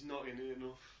Walken. He's not in it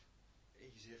enough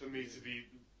Easier for me to be.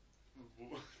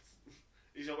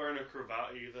 He's not wearing a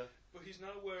cravat either. But he's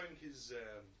now wearing his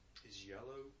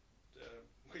yellow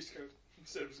waistcoat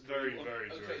instead of his very, green one. very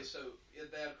dry. Okay, so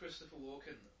they had Christopher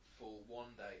Walken for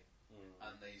one day,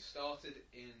 and they started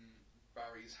in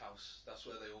Barry's house. That's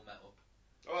where they all met up.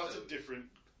 Oh, that's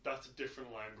a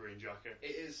different lime green jacket.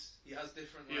 It is. He has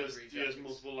different He lime has, green he jackets. has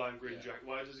multiple lime green jackets.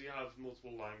 Why does he have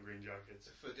multiple lime green jackets?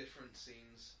 For different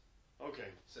scenes.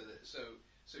 Okay.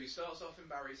 So he starts off in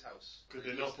Barry's house. Could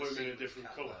they not put him in a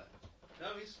different colour?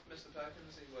 No, he's Mr.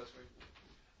 Perkins. He wears green.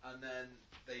 And then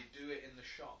they do it in the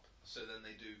shop. So then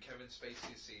they do Kevin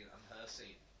Spacey's scene and her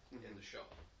scene in the shop.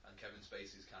 And Kevin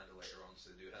Spacey's kind of later on, so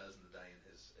they do hers in the day and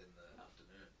his in the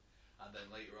afternoon. And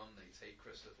then later on, they take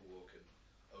Christopher Walken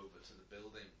over to the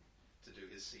building to do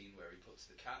his scene where he puts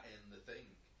the cat in the thing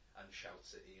and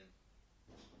shouts at Ian.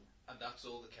 And that's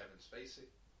all the Kevin Spacey.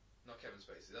 Not Kevin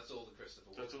Spacey, that's all the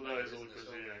Christopher Walken. That's all that is, all the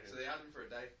Christopher, yeah. So they had him for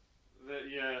a day.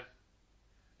 Yeah.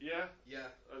 Yeah.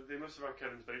 They must have had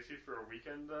Kevin Spacey for a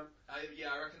weekend then. I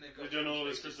reckon they've got. They've done all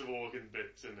his Christopher Walken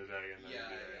bits in the day, and then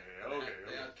Okay.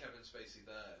 They had Kevin Spacey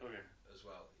there as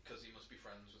well because he must be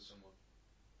friends with someone.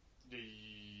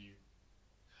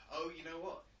 Oh, you know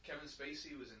what? Kevin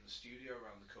Spacey was in the studio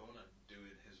around the corner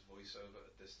doing his voiceover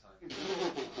at this time.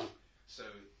 so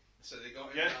they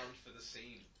got him around for the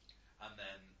scene, and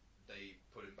then they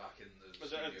put him back in the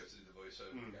studio to do the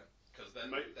voiceover again. Because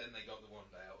then they got the one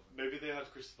day out of him. Maybe they had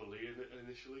Christopher Lee in it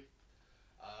initially.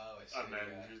 Oh, I see. And then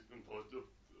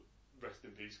rest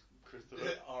in peace,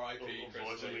 Christopher. R.I.P.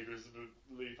 Unfortunately, Christopher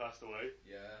Lee passed away.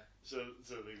 Yeah. So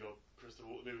they got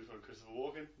Christopher. They found Christopher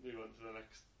Walken. They went to the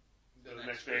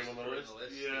next name on the list.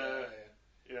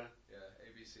 Yeah. A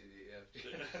B C D E F G.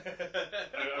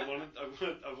 I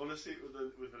want to see it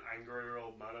with an angry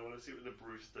old man. I want to see it with a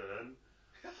Bruce Dern.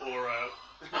 Or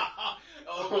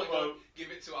oh my god, give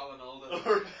it to Alan Alda.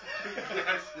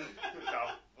 Yes.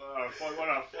 What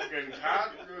a fucking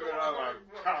cat.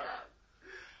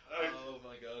 Oh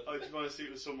my god. I just want to see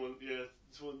it with someone that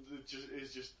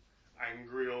is just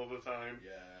angry all the time.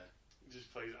 Yeah.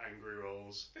 Just plays angry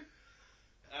roles.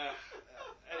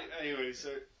 Anyway, so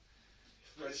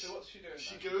what's she doing?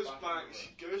 She goes back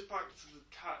to the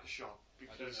cat shop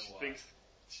because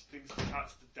she thinks the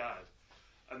cat's the dad,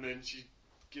 and then she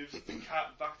gives the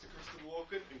cat back to Christopher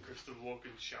Walken, and Christopher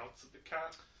Walken shouts at the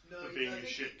cat for being a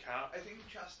shit cat. I think he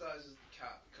chastises the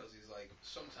cat because he's like,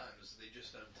 sometimes they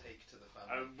just don't take to the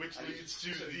family. Which leads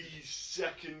to the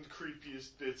second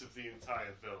creepiest bit of the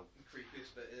entire film. The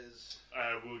creepiest bit is...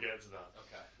 we'll get to that.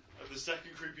 Okay. The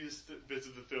second creepiest bit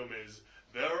of the film is,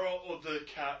 there are other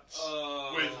cats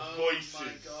with voices. Oh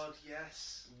my god,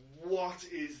 yes. What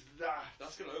is that?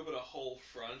 That's going to open a whole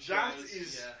franchise. That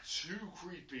is too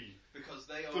creepy. Because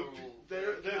they are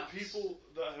they're people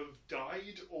that have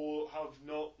died or have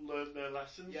not learned their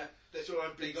lesson. Yeah. So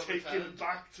have been taken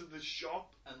back to the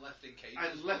shop and left in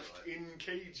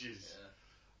cages.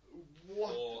 Yeah.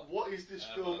 What is this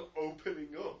film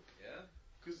opening up? Yeah.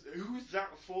 Because who's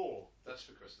that for? That's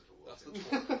for Christopher Walken.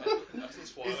 That's the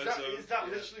Twilight Zone. Is that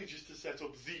literally just to set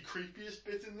up the creepiest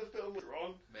bit in the film later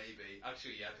on? Maybe.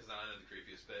 Actually, yeah, because I know the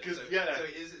creepiest bit. So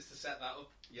it's to set that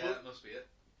up. Yeah, that must be it.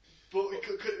 But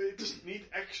it doesn't need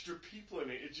extra people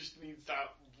in it. It just needs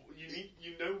that.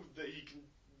 You know that he can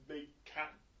make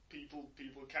people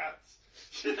cats.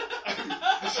 This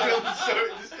film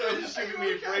is giving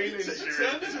me a brain injury.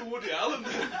 Turn into Woody Allen.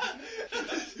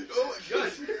 Oh my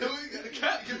god! A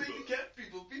cat can make cat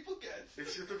people cats.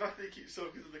 It's just the fact they keep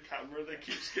talking to the camera. They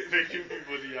keep making me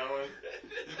Woody Allen.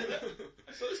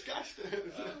 So it's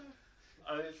Gaston.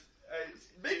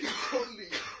 Make it totally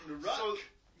rock.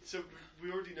 So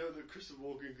we already know that Christopher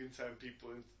Walken can turn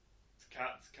people into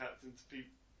cats into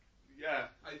people.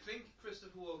 Yeah. I think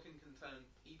Christopher Walken can turn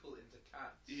people into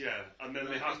cats. Yeah, and then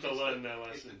But they I have think to it's learn the- their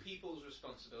It's lesson. the people's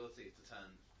responsibility to turn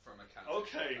from a cat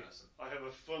Okay, to a person. I have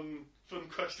a fun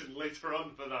question later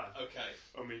on for that. Okay.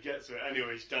 When we get to it.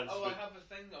 Anyway, she dances Oh, I with... have a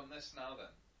thing on this now then.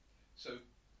 So,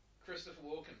 Christopher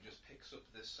Walken just picks up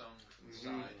this song from the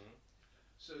side.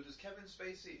 So does Kevin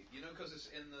Spacey, because it's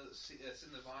in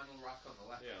the vinyl rack on the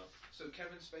left. Yeah. So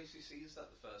Kevin Spacey sees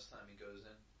that the first time he goes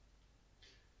in.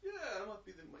 Yeah, that might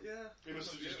be the... Yeah. He must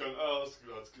have just gone, oh, that's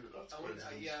good, that's I wonder,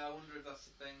 coincidence. I wonder if that's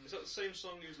the thing. Is that the same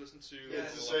song you was listening to? Yeah,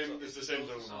 It's on the the same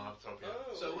laptop? song on my laptop, yeah.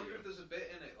 Oh, So I there wonder you if there's a bit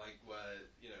in it like where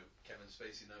Kevin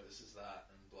Spacey notices that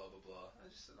and blah blah blah.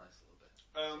 It's just a nice little bit.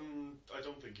 I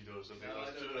don't think he does. I think No, I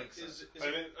that's don't think so.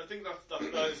 I think that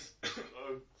is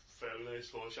a fairly nice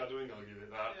foreshadowing. I'll give it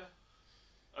that. Yeah.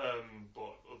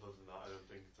 But other than that, I don't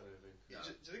think it's anything. Yeah.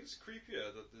 Do you think it's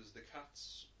creepier that there's the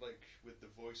cats like with the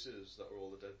voices that are all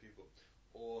the dead people,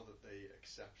 or that they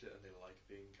accept it and they like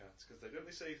being cats? Because they don't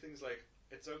say things like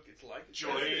it's okay, it's like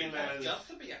Join us. It's got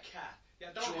to be a cat.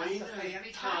 Yeah, don't Join have to pay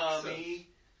any us, taxes. Tommy.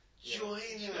 Yeah.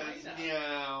 Join Join us us.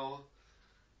 now.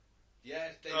 Yeah.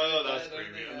 They Oh, do that's that, don't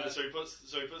creepy. they? And then, so he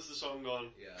puts the song on,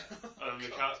 Yeah. and the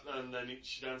cat, and then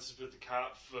she dances with the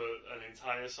cat for an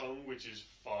entire song, which is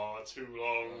far too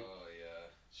long. Oh yeah.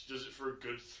 She does it for a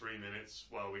good 3 minutes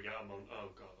while we get oh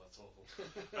god, that's awful.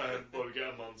 While we get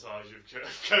a montage of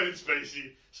Kevin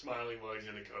Spacey smiling while he's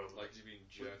in a coma. like he's being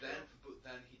But jerked then, off. but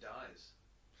then he dies.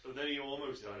 But then he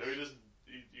almost dies. No, he doesn't.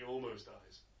 He almost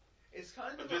dies. It's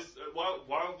kind of. But this,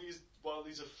 while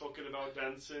these are fucking about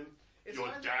dancing, It's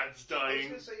your kind of- dad's I was dying.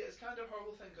 going to say, it's kind of a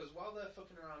horrible thing, because while they're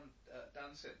fucking around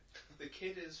dancing, the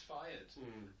kid is fired,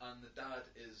 and the dad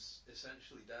is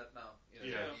essentially dead now.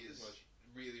 Yeah. He is pretty much.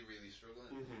 really, really struggling.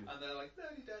 Mhm. And they're like,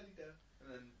 daddy, daddy, dad. And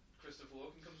then Christopher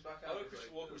Walken comes back Oh, out. no, he's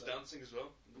Christopher like, Walken was "Oh, dancing as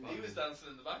well. He was dancing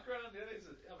in the background, yeah,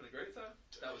 he's having a great time.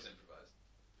 That was improvised.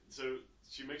 So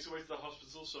she makes her way to the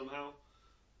hospital somehow.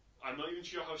 I'm not even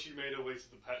sure how she made her way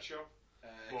to the pet shop.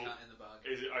 Well, Cat in the bag.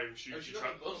 Is it? I'm sure Oh, she she got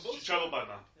on a bus? travelled by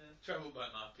map. Yeah. Travel by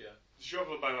map, yeah. She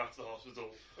travelled by map to the hospital.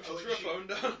 Oh, she Oh, threw and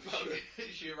her phone down.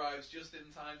 She arrives just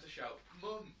in time to shout,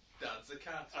 Mum, Dad's a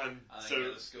cat. And And so- then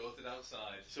get escorted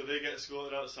outside. So they get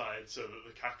escorted outside so that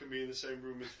the cat can be in the same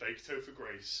room as fake Topher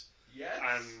Grace. Yes!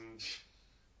 And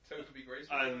Toby Grace.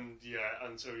 and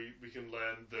so we can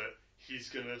learn that he's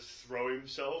gonna throw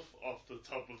himself off the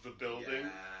top of the building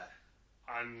Yeah.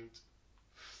 and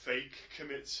fake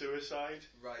commit suicide.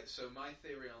 Right, so my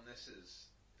theory on this is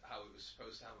how it was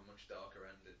supposed to have a much darker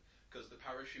ending. Because the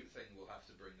parachute thing we'll have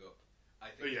to bring up. I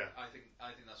think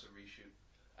that's a reshoot.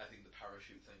 I think the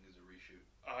parachute thing is a reshoot.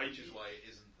 Which is why it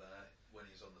isn't there when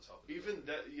he's on the top of the Even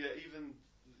building.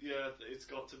 that, it's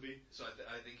got to be. So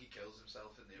I think he kills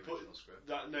himself in the But original script.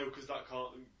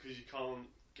 Because you can't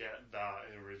get that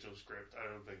in original script. I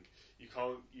don't think you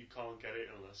can't get it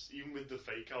unless even with the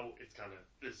fake out,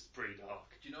 it's pretty dark.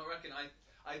 Do you not reckon?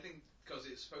 I think because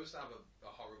it's supposed to have a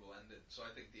horrible ending, so I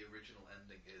think the original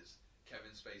ending is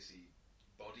Kevin Spacey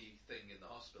body thing in the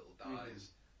hospital dies,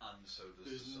 and so does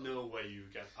There's the son. no way you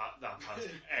get that past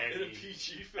In a any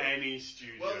PG film. any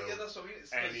studio. Well, yeah, that's what I mean.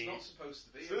 It's Any- not supposed to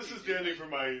be. So a this is PG the ending thing. from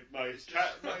my It's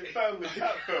cat, just my like- family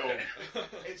cat film.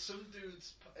 It's some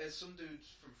dude's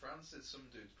from France. It's some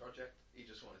dude's project. He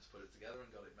just wanted to put it together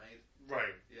and got it made.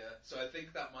 Right. Yeah. So I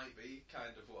think that might be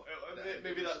kind of what. the ending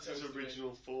Maybe was that's his supposed to be.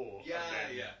 original thought. Yeah, and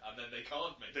then yeah. And then they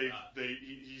can't make They that.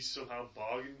 he somehow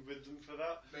bargained with them for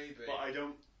that. Maybe. But I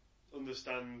don't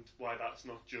understand why that's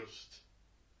not just.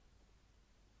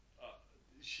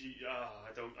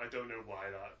 I don't know why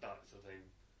that's a thing.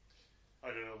 I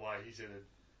don't know why he's in a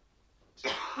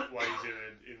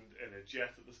jet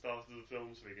at the start of the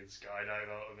film so he can skydive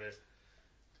out of it.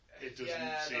 It doesn't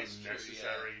Yeah, seem that's true,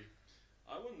 necessary.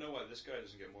 I want to know why this guy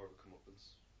doesn't get more of a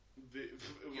comeuppance.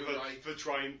 You're right. For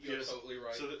trying. You're Yes. totally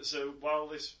right. So while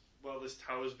this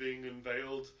tower's being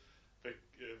unveiled,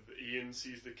 Ian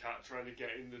sees the cat trying to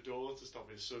get in the door to stop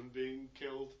his son being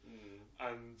killed,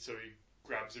 and so he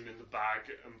grabs him in the bag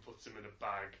and puts him in a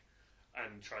bag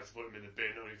and tries to put him in the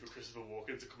bin, only for Christopher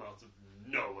Walken to come out of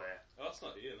nowhere. Oh, that's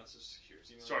not Ian, that's a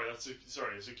security man.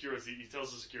 Sorry, a security. He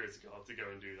tells the security guard to go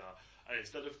and do that. And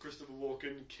instead of Christopher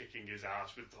Walken kicking his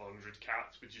ass with 100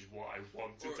 cats, which is what I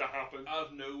wanted to happen, Out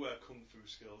of nowhere, kung fu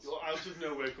skills. out of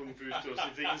nowhere kung fu skills.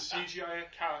 If they can CGI a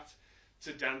cat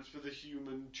to dance with a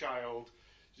human child,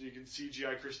 so you can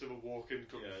CGI Christopher Walken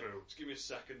kung fu. Just give me a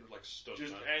second of like stunt.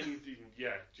 Just man. anything,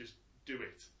 just do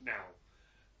it now.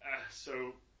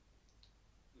 So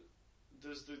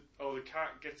does the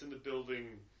cat gets in the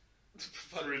building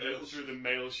through the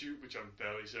mail chute, which I'm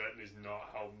fairly certain is not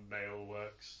how mail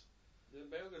works. The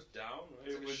male goes down, right?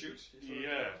 It's It like would, a shoot.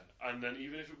 and then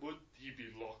even if it would, he'd be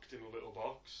locked in a little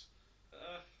box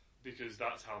because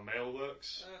that's how mail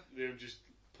works. They would just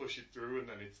push it through, and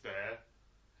then it's there.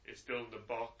 It's still in the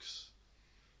box.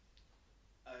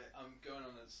 I'm going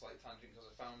on a slight tangent because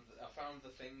I found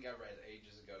the thing I read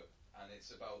ages ago, and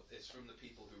it's from the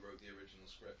people who wrote the original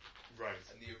script. Right.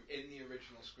 And in the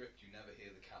original script, you never hear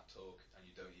the cat talk, and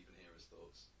you don't even hear his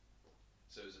thoughts.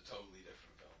 So it's a totally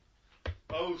different film.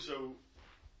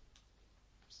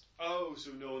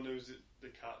 So no one knows that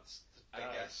the cat's I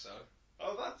guess so.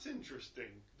 Oh, that's interesting.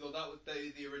 Though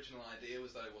the original idea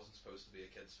was that it wasn't supposed to be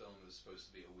a kids' film; it was supposed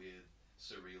to be a weird,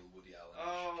 surreal Woody Allen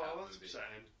cat that's movie.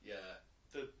 upsetting. Yeah.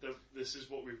 This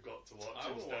is what we've got to watch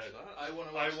I want to watch instead. that. I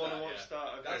want to I watch want to watch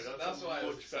that. Okay, that's why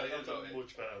I was much better. excited That's about a it.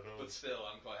 much better film. But still,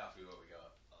 I'm quite happy with what we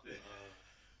got.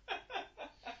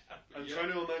 I'm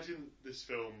trying to imagine this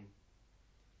film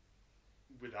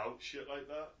without shit like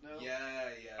that now.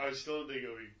 Yeah. I still don't think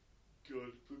it'll be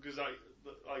good because I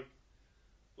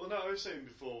was saying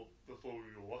before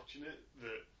we were watching it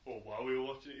or while we were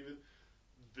watching it even,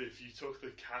 that if you took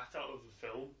the cat out of the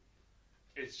film,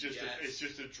 it's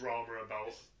just a drama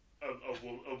about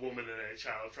a woman and a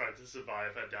child trying to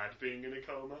survive her dad being in a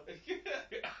coma.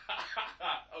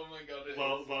 Oh my god!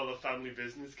 While the family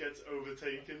business gets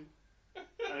overtaken.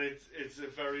 And it's a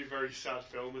very, very sad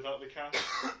film without the cat.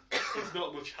 It's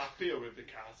not much happier with the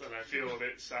cat, and I feel a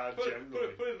bit sad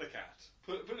generally. Put in the cat.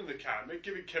 Put in the cat.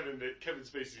 Give it Kevin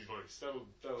Spacey's voice. That'll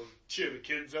cheer the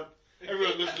kids up.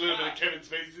 Everyone loves a little bit of Kevin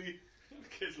Spacey.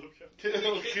 Kids love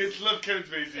Kevin. Kids love Kevin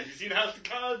Spacey. Have you seen House of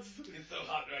Cards? It's so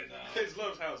hot right now. Kids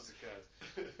love House of Cards.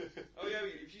 Oh yeah,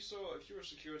 if you were a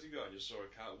security guard and you saw a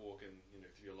cat walking,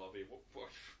 through your lobby, what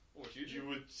would you do? You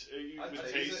would tase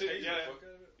tase it. Yeah,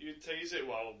 you'd tase it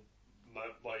while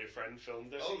your friend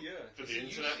filmed it. Oh yeah, for the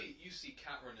internet. You see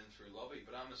cat running through lobby,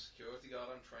 but I'm a security guard.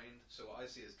 I'm trained, so what I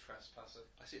see is trespasser.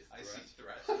 I see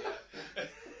threat. Yeah.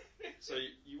 So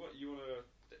you want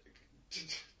to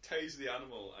tase the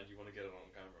animal and you want to get it on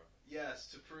camera.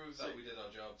 Yes, to prove that we did our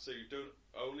job. So you don't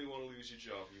only want to lose your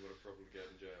job, you want to probably get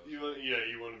in jail. You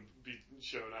want to be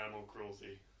shown animal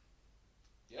cruelty.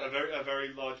 Yeah. A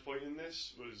very large point in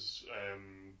this was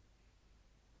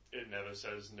it never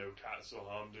says no cats were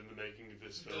harmed in the making of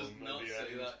this film. It does not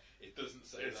say that. It doesn't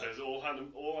say that. It says all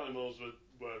animals were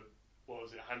what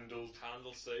was it, handled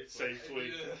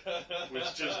safely,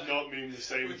 which does not mean the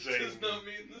same thing. Does not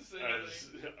mean the same as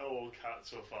thing. all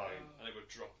cats were fine. And they were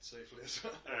dropped safely as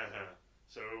well.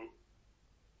 So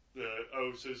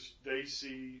they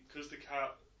see, because the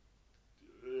cat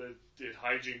did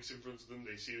hijinks in front of them.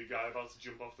 They see the guy about to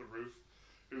jump off the roof,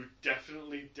 who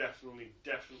definitely at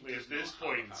this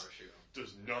point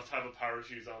does not have a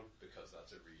parachute on. Because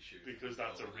that's a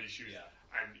reshoot. Yeah. Yeah.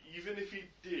 And even if he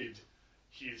did,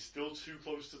 he is still too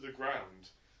close to the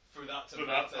ground for that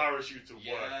parachute to work.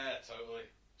 Yeah, totally.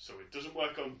 So it doesn't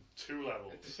work on two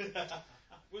levels.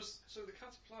 So the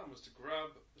cat's plan was to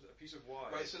grab a piece of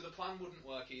wire. Right, so the plan wouldn't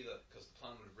work either, because the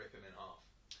plan would rip him in half.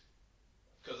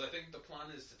 Because I think the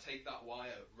plan is to take that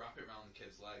wire, wrap it around the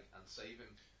kid's leg, and save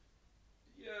him.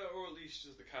 Yeah, or at least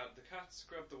just the cat's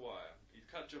grabbed the wire. The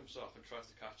cat jumps off and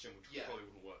tries to catch him, which probably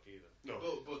wouldn't work either. No.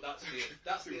 But that's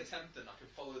the attempt, and I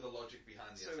can follow the logic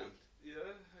behind the attempt. Yeah,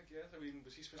 I guess. I mean,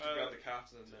 was he supposed to grab the cat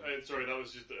and then... sorry, that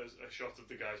was just a shot of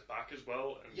the guy's back as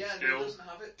well. And yeah, still doesn't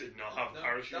have it. Did not have a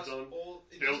parachute on.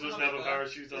 Still doesn't have a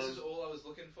parachute on. This is all I was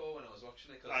looking for when I was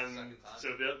watching it, because it's the second time.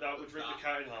 So that would rip the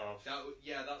cat in half.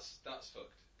 That's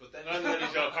fucked. But then and then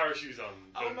he's got a parachute on.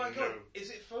 Oh my god,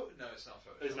 is it photo? No, it's not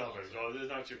photo. It's not photo. Oh,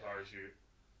 there's an actual parachute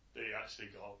that he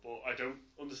actually got, but I don't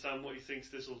understand what he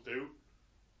thinks this will do.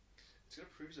 It's going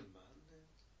to prove he's a man now.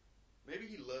 Maybe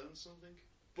he learned something.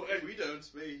 But we don't,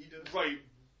 maybe he does. Right,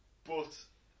 but...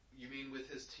 You mean with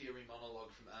his teary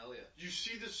monologue from earlier? You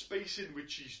see the space in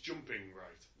which he's jumping,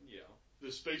 right? Yeah.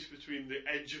 The space between the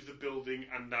edge of the building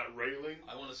and that railing.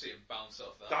 I want to see him bounce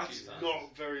off that. That's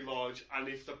not very large, and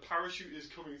if the parachute is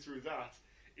coming through that,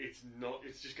 it's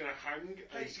just going to hang,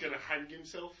 and he's going to hang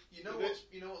himself. You know what's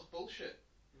bullshit?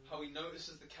 How he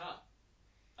notices the cat.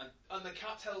 And the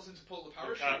cat tells him to pull the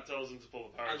parachute. The cat tells him to pull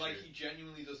the parachute. And he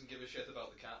genuinely doesn't give a shit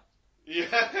about the cat. Yeah,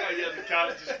 the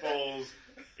cat just falls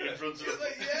in front of him. He's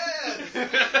like, yes!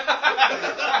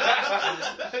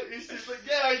 He's just like,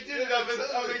 yeah, I did it, I'm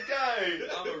a guy.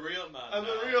 I'm a real man. I'm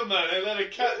a real man, and then a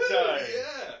cat died.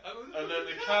 Yeah. And then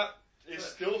the cat is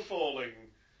still falling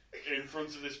in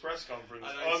front of this press conference.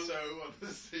 And I so want to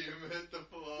see him hit the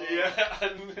floor. Yeah,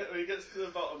 and he gets to the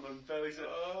bottom and fairly said,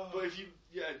 but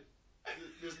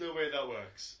there's no way that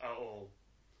works at all.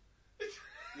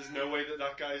 There's no way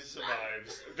that guy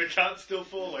survives. The cat's still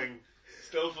falling.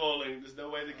 Still falling. There's no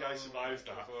way the guy survives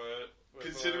that.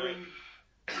 Considering...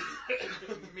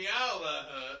 Meow, that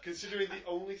hurt. Considering the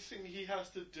only thing he has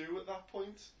to do at that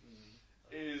point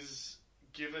is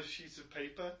give a sheet of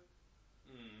paper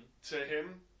to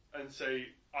him and say,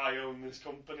 I own this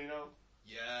company now.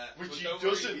 Yeah. Which he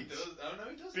doesn't. He does. Oh, no,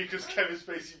 he doesn't. Because Kevin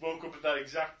Spacey woke up at that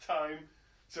exact time.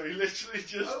 So he literally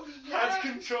just had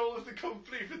control of the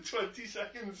company for 20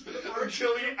 seconds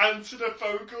until he answered a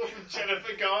phone call from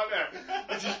Jennifer Garner.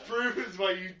 Which is proven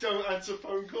why you don't answer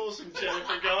phone calls from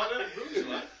Jennifer Garner.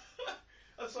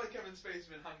 That's like Kevin Spacey's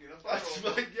been hanging up. That's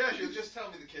like, yeah. She'll just tell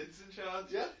me the kid's in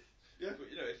charge. Yeah. Yeah. But,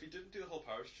 if he didn't do the whole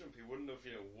parachute jump, he wouldn't have,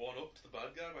 won up to the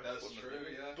bad guy. That's true,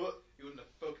 yeah. But he wouldn't have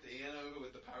fucked Ian over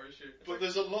with the parachute. But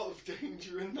there's a lot of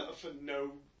danger in that for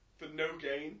no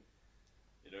gain.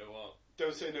 You know what?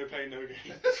 Don't say no pain, no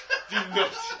gain. do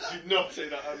not say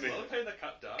that at me. Well, the pain that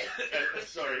cat died.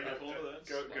 Sorry,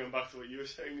 going back to what you were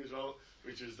saying as well,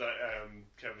 which is that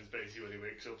Kevin Spacey, when he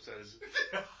wakes up, says,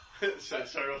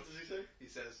 sorry, what does he say? He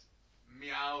says,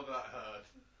 meow, that hurt.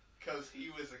 Because he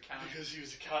was a cat. Because he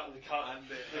was a cat, and the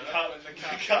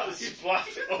cat is is flat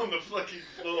on the fucking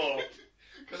floor.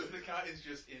 Because the cat is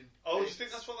just in. Oh, do you think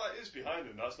that's what that is behind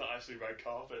him? That's not actually red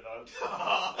carpet.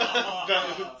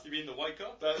 You mean the white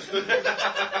carpet?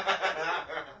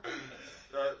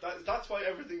 That's why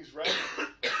everything's red.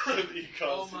 So that you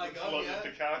can't see the blood of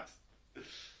the cat,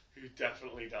 who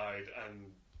definitely died,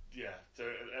 and so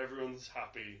everyone's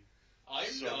happy. I'm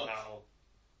somehow.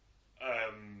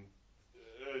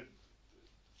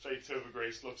 Fake Topher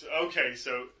Grace looks. Okay,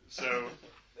 so this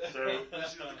is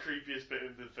the creepiest bit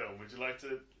of the film. Would you like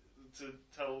to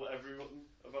tell everyone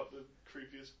about the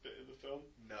creepiest bit of the film?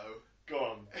 No. Go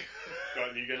on.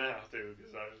 You're gonna have to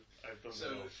because I've done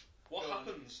enough. What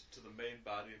happens to the main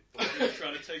baddie who's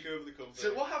trying to take over the company?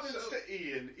 So what happens to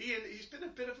Ian? Ian, he's been a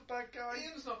bit of a bad guy.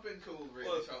 Ian's not been cool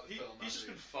really throughout the film. He's just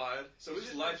been fired, so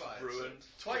his life's ruined.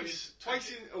 Twice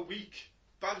in a week.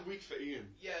 Bad week for Ian.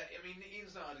 Yeah, I mean,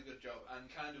 Ian's not had a good job, and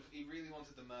he really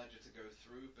wanted the merger to go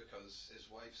through because his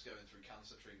wife's going through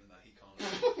cancer treatment that he can't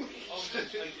do.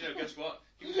 And guess what?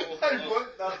 He was walking I along.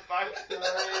 want that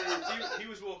backstory. He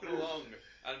was walking along,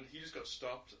 and he just got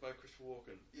stopped by Christopher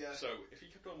Walken. Yeah. So if he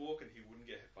kept on walking, he wouldn't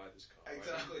get hit by this car.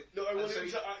 Exactly. Right? No, I want him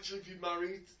to actually be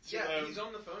married to... he's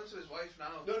on the phone to his wife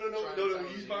now. No,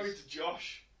 he's married to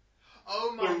Josh.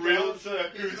 Oh my God. The realtor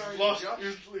who's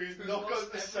knocked out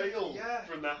the sale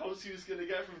from the house he was going to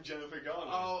get from Jennifer Garner.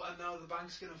 Oh, and now the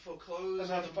bank's going to foreclose. And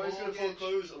now the bank's going to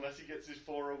foreclose unless he gets his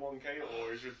 401k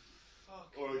or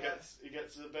he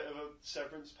gets a bit of a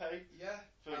severance pay. Yeah.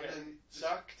 For getting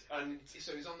sacked. And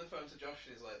so he's on the phone to Josh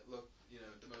and he's like, look,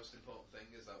 the most important thing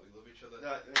is that we love each other.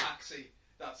 Taxi.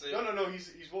 That's it. No, he's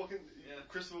walking. Yeah.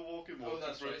 Christopher Walken walks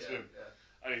in front of him. Yeah.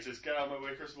 And he says, get out of my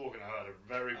way, Christopher Walken. I've had a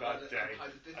very bad day.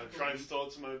 I'm trying to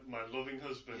talk to my loving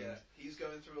husband. Yeah, he's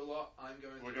going through a lot.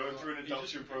 We're going through an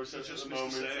adoption process at the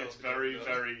moment. It's very,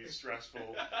 very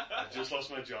stressful. I've just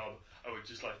lost my job. I would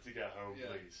just like to get home,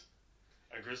 please.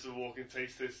 And Christopher Walken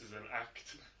takes this as an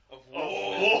act of war.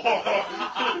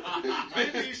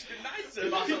 Maybe you should be nicer.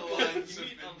 Battle lines have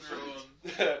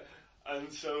been drawn.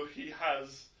 And so he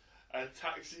has a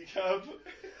taxi cab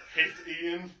hit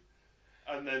Ian.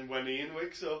 And then when Ian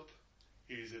wakes up,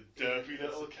 he's a derpy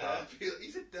little cat.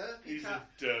 He's a derpy cat.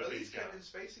 At least Kevin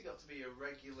Spacey got to be a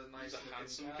regular, nice,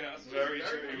 handsome cat. Very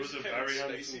true. He was a very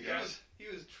handsome cat. He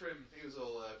was trim. He was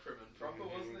all prim and proper,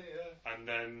 wasn't he? Yeah. And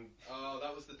then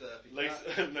that was the derpy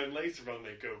cat. And then later on,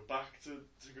 they go back to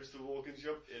Christopher Walken's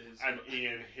job, and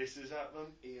Ian hisses at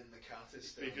them. Ian the cat is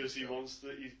still because he wants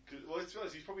to.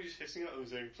 He's probably just hissing at them,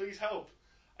 saying, "Please help.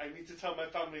 I need to tell my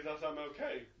family that I'm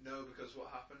okay." No, because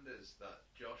what happened is that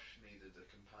Josh needed a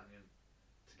companion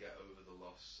to get over the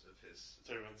loss of his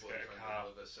boyfriend and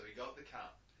lover, so he got the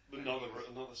cat. But not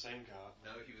the same cat.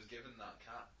 No, he was given that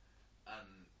cat,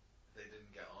 and they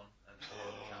didn't get on, and he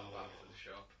brought the cat back to the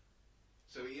shop.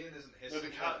 So Ian isn't hissing. No,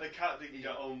 the cat didn't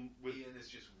get on with... Ian is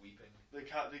just weeping. The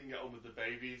cat didn't get on with the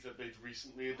baby that they'd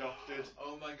recently adopted.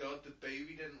 Oh my god, the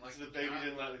baby didn't like the cat. The baby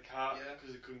didn't like the cat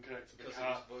because it couldn't connect to the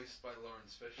cat. Because it was voiced by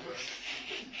Lawrence Fishburne.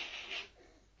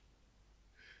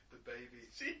 The baby.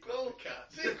 Sequel! The cat.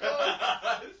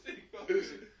 Sequel!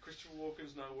 Christopher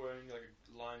Walken's now wearing like a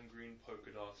lime green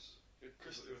polka dots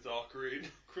with dark green.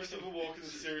 Christopher Walken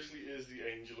seriously is the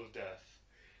angel of death.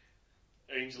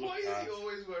 Angel Why of cat. is he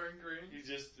always wearing green? He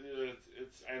just,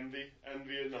 it's envy.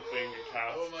 Envy at not being a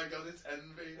cat. Oh my god, it's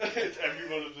envy. It's every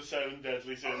one of the 7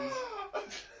 deadly sins.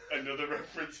 Another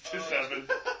reference to 7.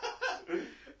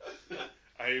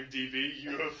 IMDb,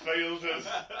 you have failed us.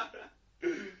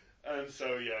 And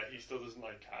so he still doesn't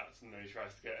like cats, and then he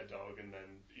tries to get a dog, and then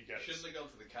he gets. Shouldn't have gone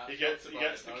to the cat. He gets the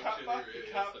cat back. Really,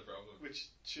 the cat, that's the problem. which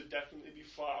should definitely be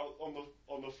flat out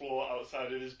on the floor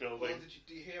outside of his building. Well,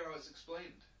 do you hear how it's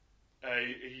explained?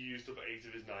 He used up 8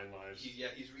 of his 9 lives.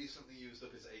 He's recently used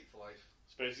up his 8th life.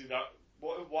 So basically, that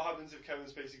what happens if Kevin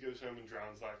Spacey goes home and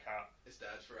drowns that cat? It's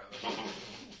dead forever.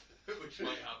 Which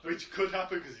might happen. Which could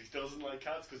happen because he still doesn't like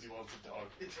cats because he wants a dog.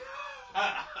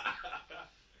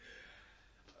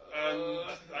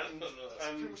 That's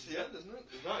pretty much the end, isn't it?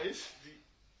 That is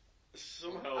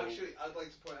somehow. Actually, I'd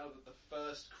like to point out that the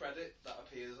first credit that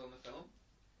appears on the film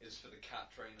is for the cat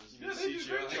trainers. Yeah, they did a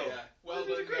great job. Yeah. Well They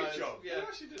done, did a great guys. job. Yeah. They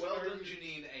actually did Well very done, good.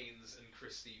 Janine Ains and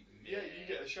Christy. Yeah, you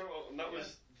get a shout out, and that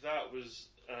was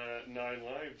 9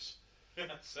 lives.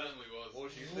 Certainly was.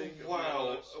 What do you think? Of Wow. Nine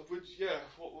Lives? What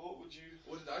would you?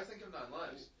 What did I think of 9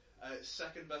 Lives?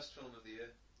 Second best film of the year.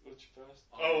 What's your first?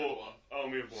 One.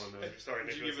 Me of one. No. Sorry,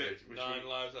 Would you Nicholas give it Cage. 9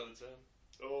 lives out of 10?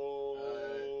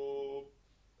 Oh.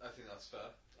 I think that's fair.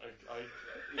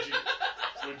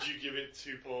 Would you give it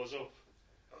 2 paws up?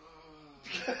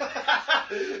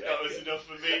 That was enough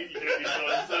for me. You get your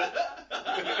answer.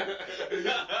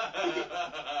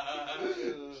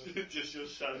 Just your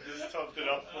Sanders topped it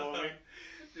off for me.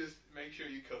 Just make sure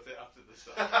you cut it after the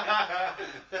song.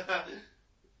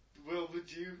 Well,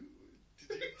 would you?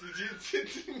 Did you?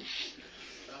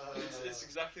 It's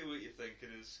exactly what you think it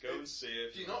is. Go and see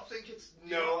it. Do you not think it's?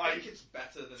 I think it's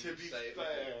better than To you be say it?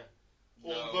 fair,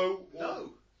 No. although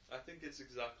No. I think it's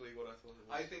exactly what I thought it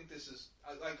was. I think this is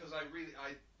because I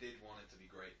did want it to be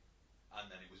great,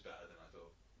 and then it was better than I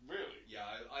thought. really, Yeah,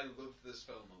 I loved this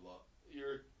film a lot.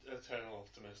 you're an eternal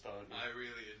optimist, aren't you? I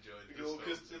really enjoyed this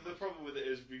Because film. the problem with it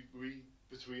is we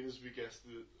between us we guess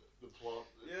the plot.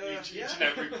 Yeah. Each and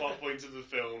every plot point of the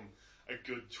film a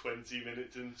good 20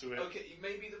 minutes into it. Okay,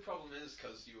 maybe the problem is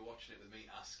because you were watching it with me,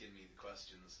 asking me the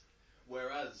questions.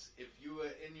 Whereas if you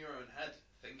were in your own head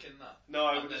thinking that, No,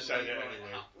 I and would have then said it later on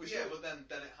anyway. yeah, but then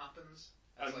it happens.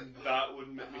 It's And like, that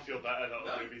wouldn't make me feel better. That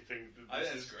would No. make me think that I this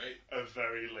think is it's great. a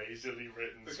very lazily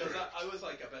written Because script. I was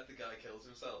like, I bet the guy kills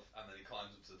himself, and then he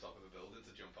climbs up to the top of a building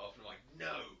to jump off, and I'm like,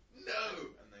 no,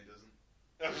 and then he doesn't.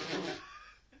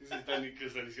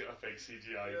 Because then he's got a fake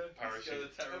CGI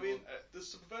parachute. Terrible. I mean, there's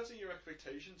subverting your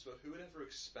expectations, but who would ever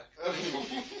expect that?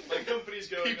 My company's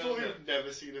going People on. who've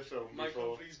never seen a film My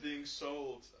before. company's being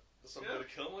sold. So I'm going to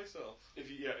kill myself.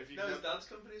 If you No, his dad's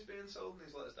company's being sold, and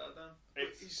he's let his dad down. But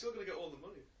he's still going to get all the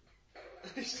money.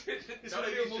 he's No,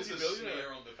 going to be a he's just a multi-billionaire. smear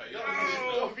on the page.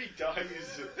 no, if he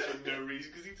dies for no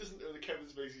reason because he doesn't know the Kevin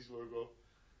Spacey's logo,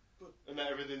 and that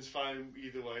everything's fine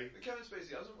either way. But Kevin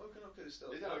Spacey hasn't woken up because he's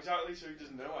still. Yeah, exactly. So he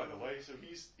doesn't know either way. So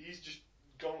he's just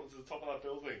gone up to the top of that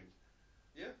building.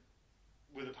 Yeah.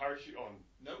 With a parachute on.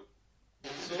 Nope.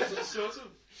 Sort of.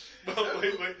 Well,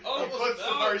 wait. Oh, he puts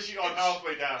the parachute on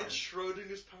halfway down. It's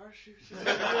Schrodinger's parachute.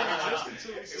 Just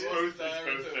until we It's see both it.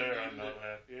 there and not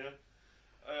there. Yeah.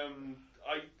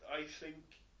 I think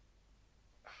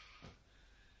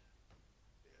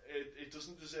it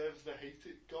doesn't deserve the hate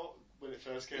it got when it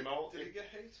first came out. Did it get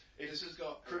hate? This has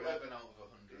got 11 out of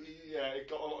 100. Yeah, it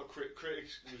got a lot of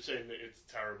critics were saying that it's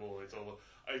terrible. It's all.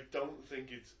 I don't think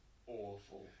it's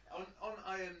awful. On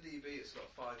IMDb, it's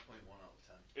got 5.1 out of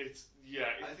 10.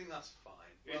 I think that's fine.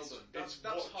 Well done. That's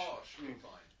harsh, but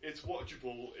fine. It's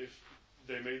watchable if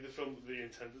they made the film that they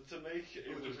intended to make. It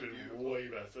would have been way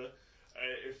better.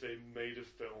 If they made a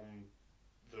film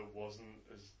that wasn't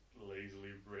as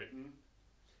lazily written.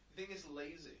 You think it's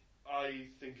lazy?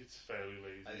 I think it's fairly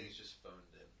lazy. I think it's just phoned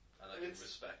in, and I can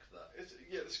respect that.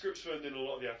 The script's phoned in. A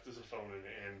lot of the actors are phoning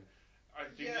it in. I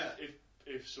think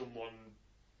if someone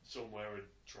somewhere had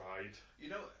tried.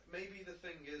 You know, maybe the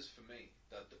thing is for me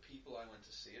that the people I went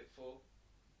to see it for,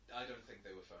 I don't think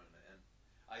they were phoning it in.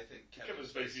 I think Kevin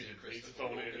Spacey and need to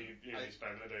Christopher phone it Walken. in. He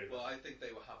spent a day. Well, I think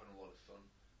they were having a lot of fun.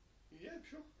 Yeah,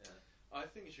 sure. Yeah. I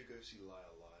think you should go see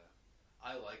Liar Liar.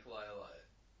 I like Liar Liar.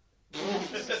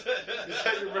 Is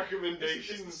that your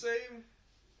recommendation? It's the same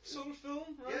sort of film,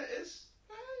 right? Yeah, it is.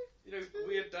 You know,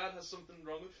 weird dad has something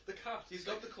wrong with the cat. He's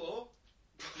got the claw.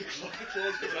 The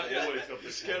claw's coming out. Yeah, Always got the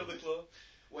he's scared of the claw.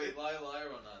 Wait, Liar Liar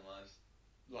or 9 Lives?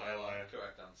 Liar.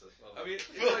 Correct answer. Well, I mean, it's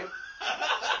like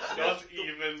Not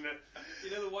even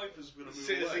you know, the wife was going to move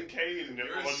Citizen away. Kane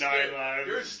You're or 9 scared- Lives.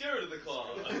 You're scared of the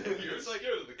claw. You're It's like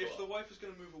scared of the claw. if the wife was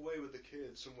going to move away with the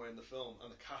kid somewhere in the film,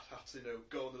 and the cat had to,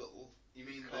 go on the little. You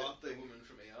mean car the thing. woman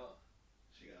from ER?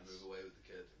 She gonna move away with the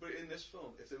kid. But in this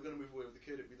film, if they were going to move away with the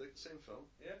kid, it'd be like the same film.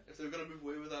 Yeah. If they were going to move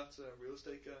away with that real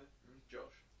estate guy,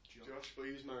 Josh. Josh, but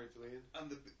he's married to Liam.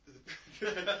 and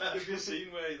there'd be a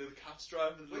scene where the cat's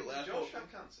driving the Wait, little did airport. Josh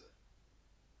have cancer?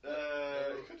 He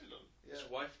could have done. Yeah. His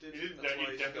wife did. He didn't- That's no, why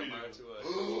he he got definitely married to didn't. her.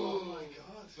 Oh my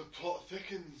god. The plot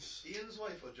thickens. Ian's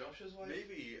wife or Josh's wife?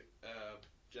 Maybe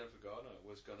Jennifer Garner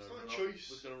was gonna It's not a run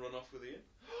choice. off with Ian.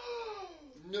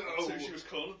 No. That's who she was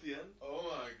calling at the end. Oh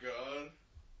my god.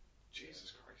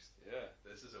 Jesus Christ. Yeah,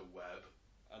 This is a web.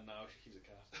 and now he's a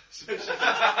cat.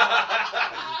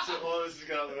 So all this is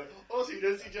going on. Also, you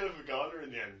don't see Jennifer Garner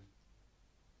in the end.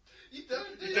 You don't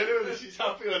You don't know whether she's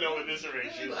happy or not with this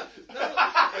arrangement. No,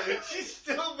 She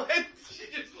still went. she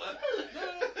just left. No,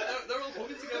 they're all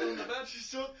hugging together on the bed. She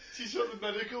saw the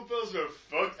medical bills went,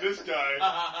 fuck this guy.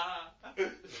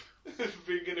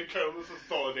 Being in a coma for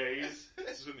 4 days.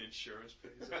 This is when the insurance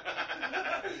pays.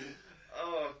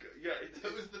 Oh, God. Yeah.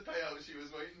 That was the payout she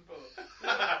was waiting for.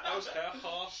 How's her half?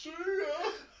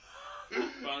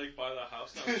 Finally buy that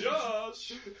house now.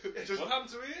 Josh! What happened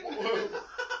to Ian?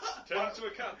 Turned into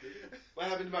a cat. What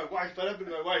happened to my wife? What happened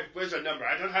to my wife? Where's her number?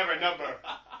 I don't have her number.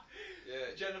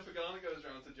 Yeah, Jennifer Garner goes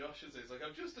round to Josh's. He's like,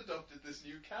 I've just adopted this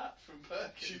new cat from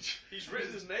Perkins. He's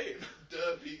written his name.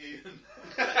 Derby Ian.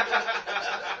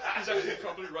 He's actually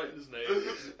probably writing his name.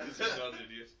 He's not an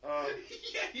idiot. Yeah,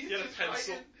 he's He had a just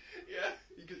pencil. writing. Yeah,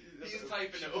 he's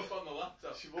typing it up on the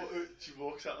laptop. She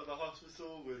walks out of the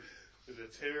hospital with a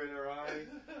tear in her eye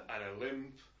and a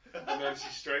limp, and then she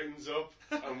straightens up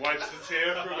and wipes the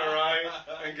tear from her eye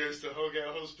and goes to hug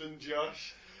her husband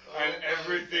Josh. And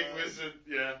everything was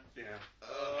yeah.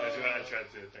 I tried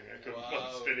to think I couldn't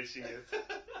was finishing it.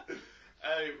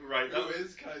 Right. Who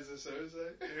is Kaiser Soze?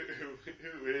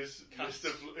 Who is Mr.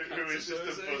 Who is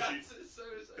Mr. Fuzzy?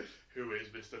 Who is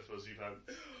Mr. Fuzzy Pants?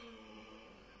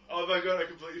 Oh my god, I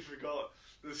completely forgot.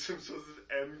 There's some sort of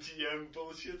MGM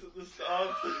bullshit at the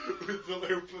start with the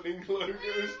opening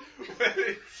logos where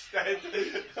instead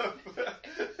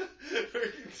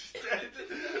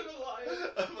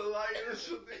of a lion or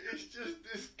something, it's just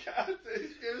this cat.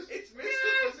 It's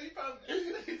Mr. Fuzzy Pants.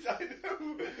 I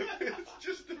know. It's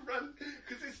just a random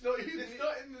because it's not even. It's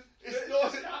not in the. It's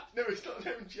not. No, it's not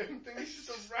an MGM thing. It's just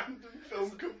a random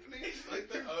film company. It's like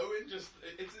the Owen just.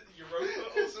 It's Europa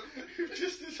or something. Who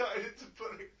just decided to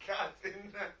put a cat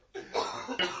in there.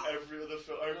 Every other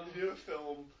film, every other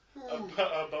film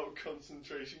about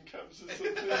concentration camps or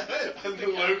something, and the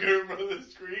logo on the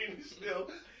screen is still.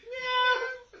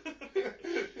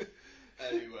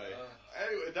 Anyway,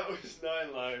 that was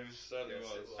 9 Lives. Certainly Yes,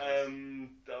 was. it was.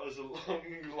 That was a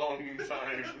long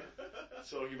time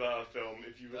talking about a film.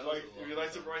 If you would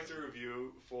like to write a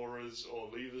review for us or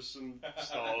leave us some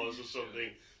stars or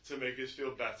something to make us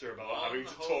feel better about having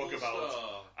to talk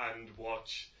about and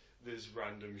watch this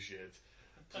random shit,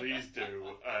 please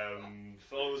do.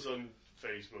 Follow us on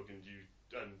Facebook and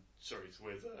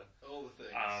Twitter. All the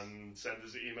things. And send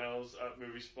us emails at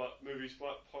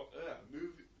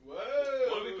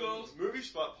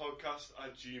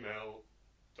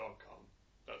moviespotpodcast@gmail.com.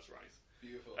 That's right.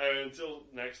 Beautiful. Until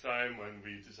next time when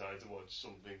we decide to watch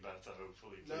something better,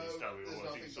 hopefully. Please tell me we're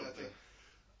watching something.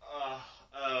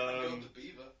 Go to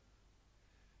Beaver.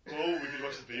 Oh, we could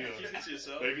watch the Beaver. Keep it to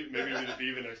yourself. Maybe with the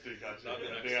Beaver next week, actually. I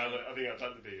think I'd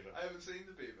like the Beaver. I haven't seen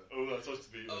the Beaver. Oh, let's watch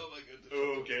the Beaver. Oh my goodness.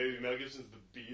 Oh, okay, Mel Gibson's the Beaver.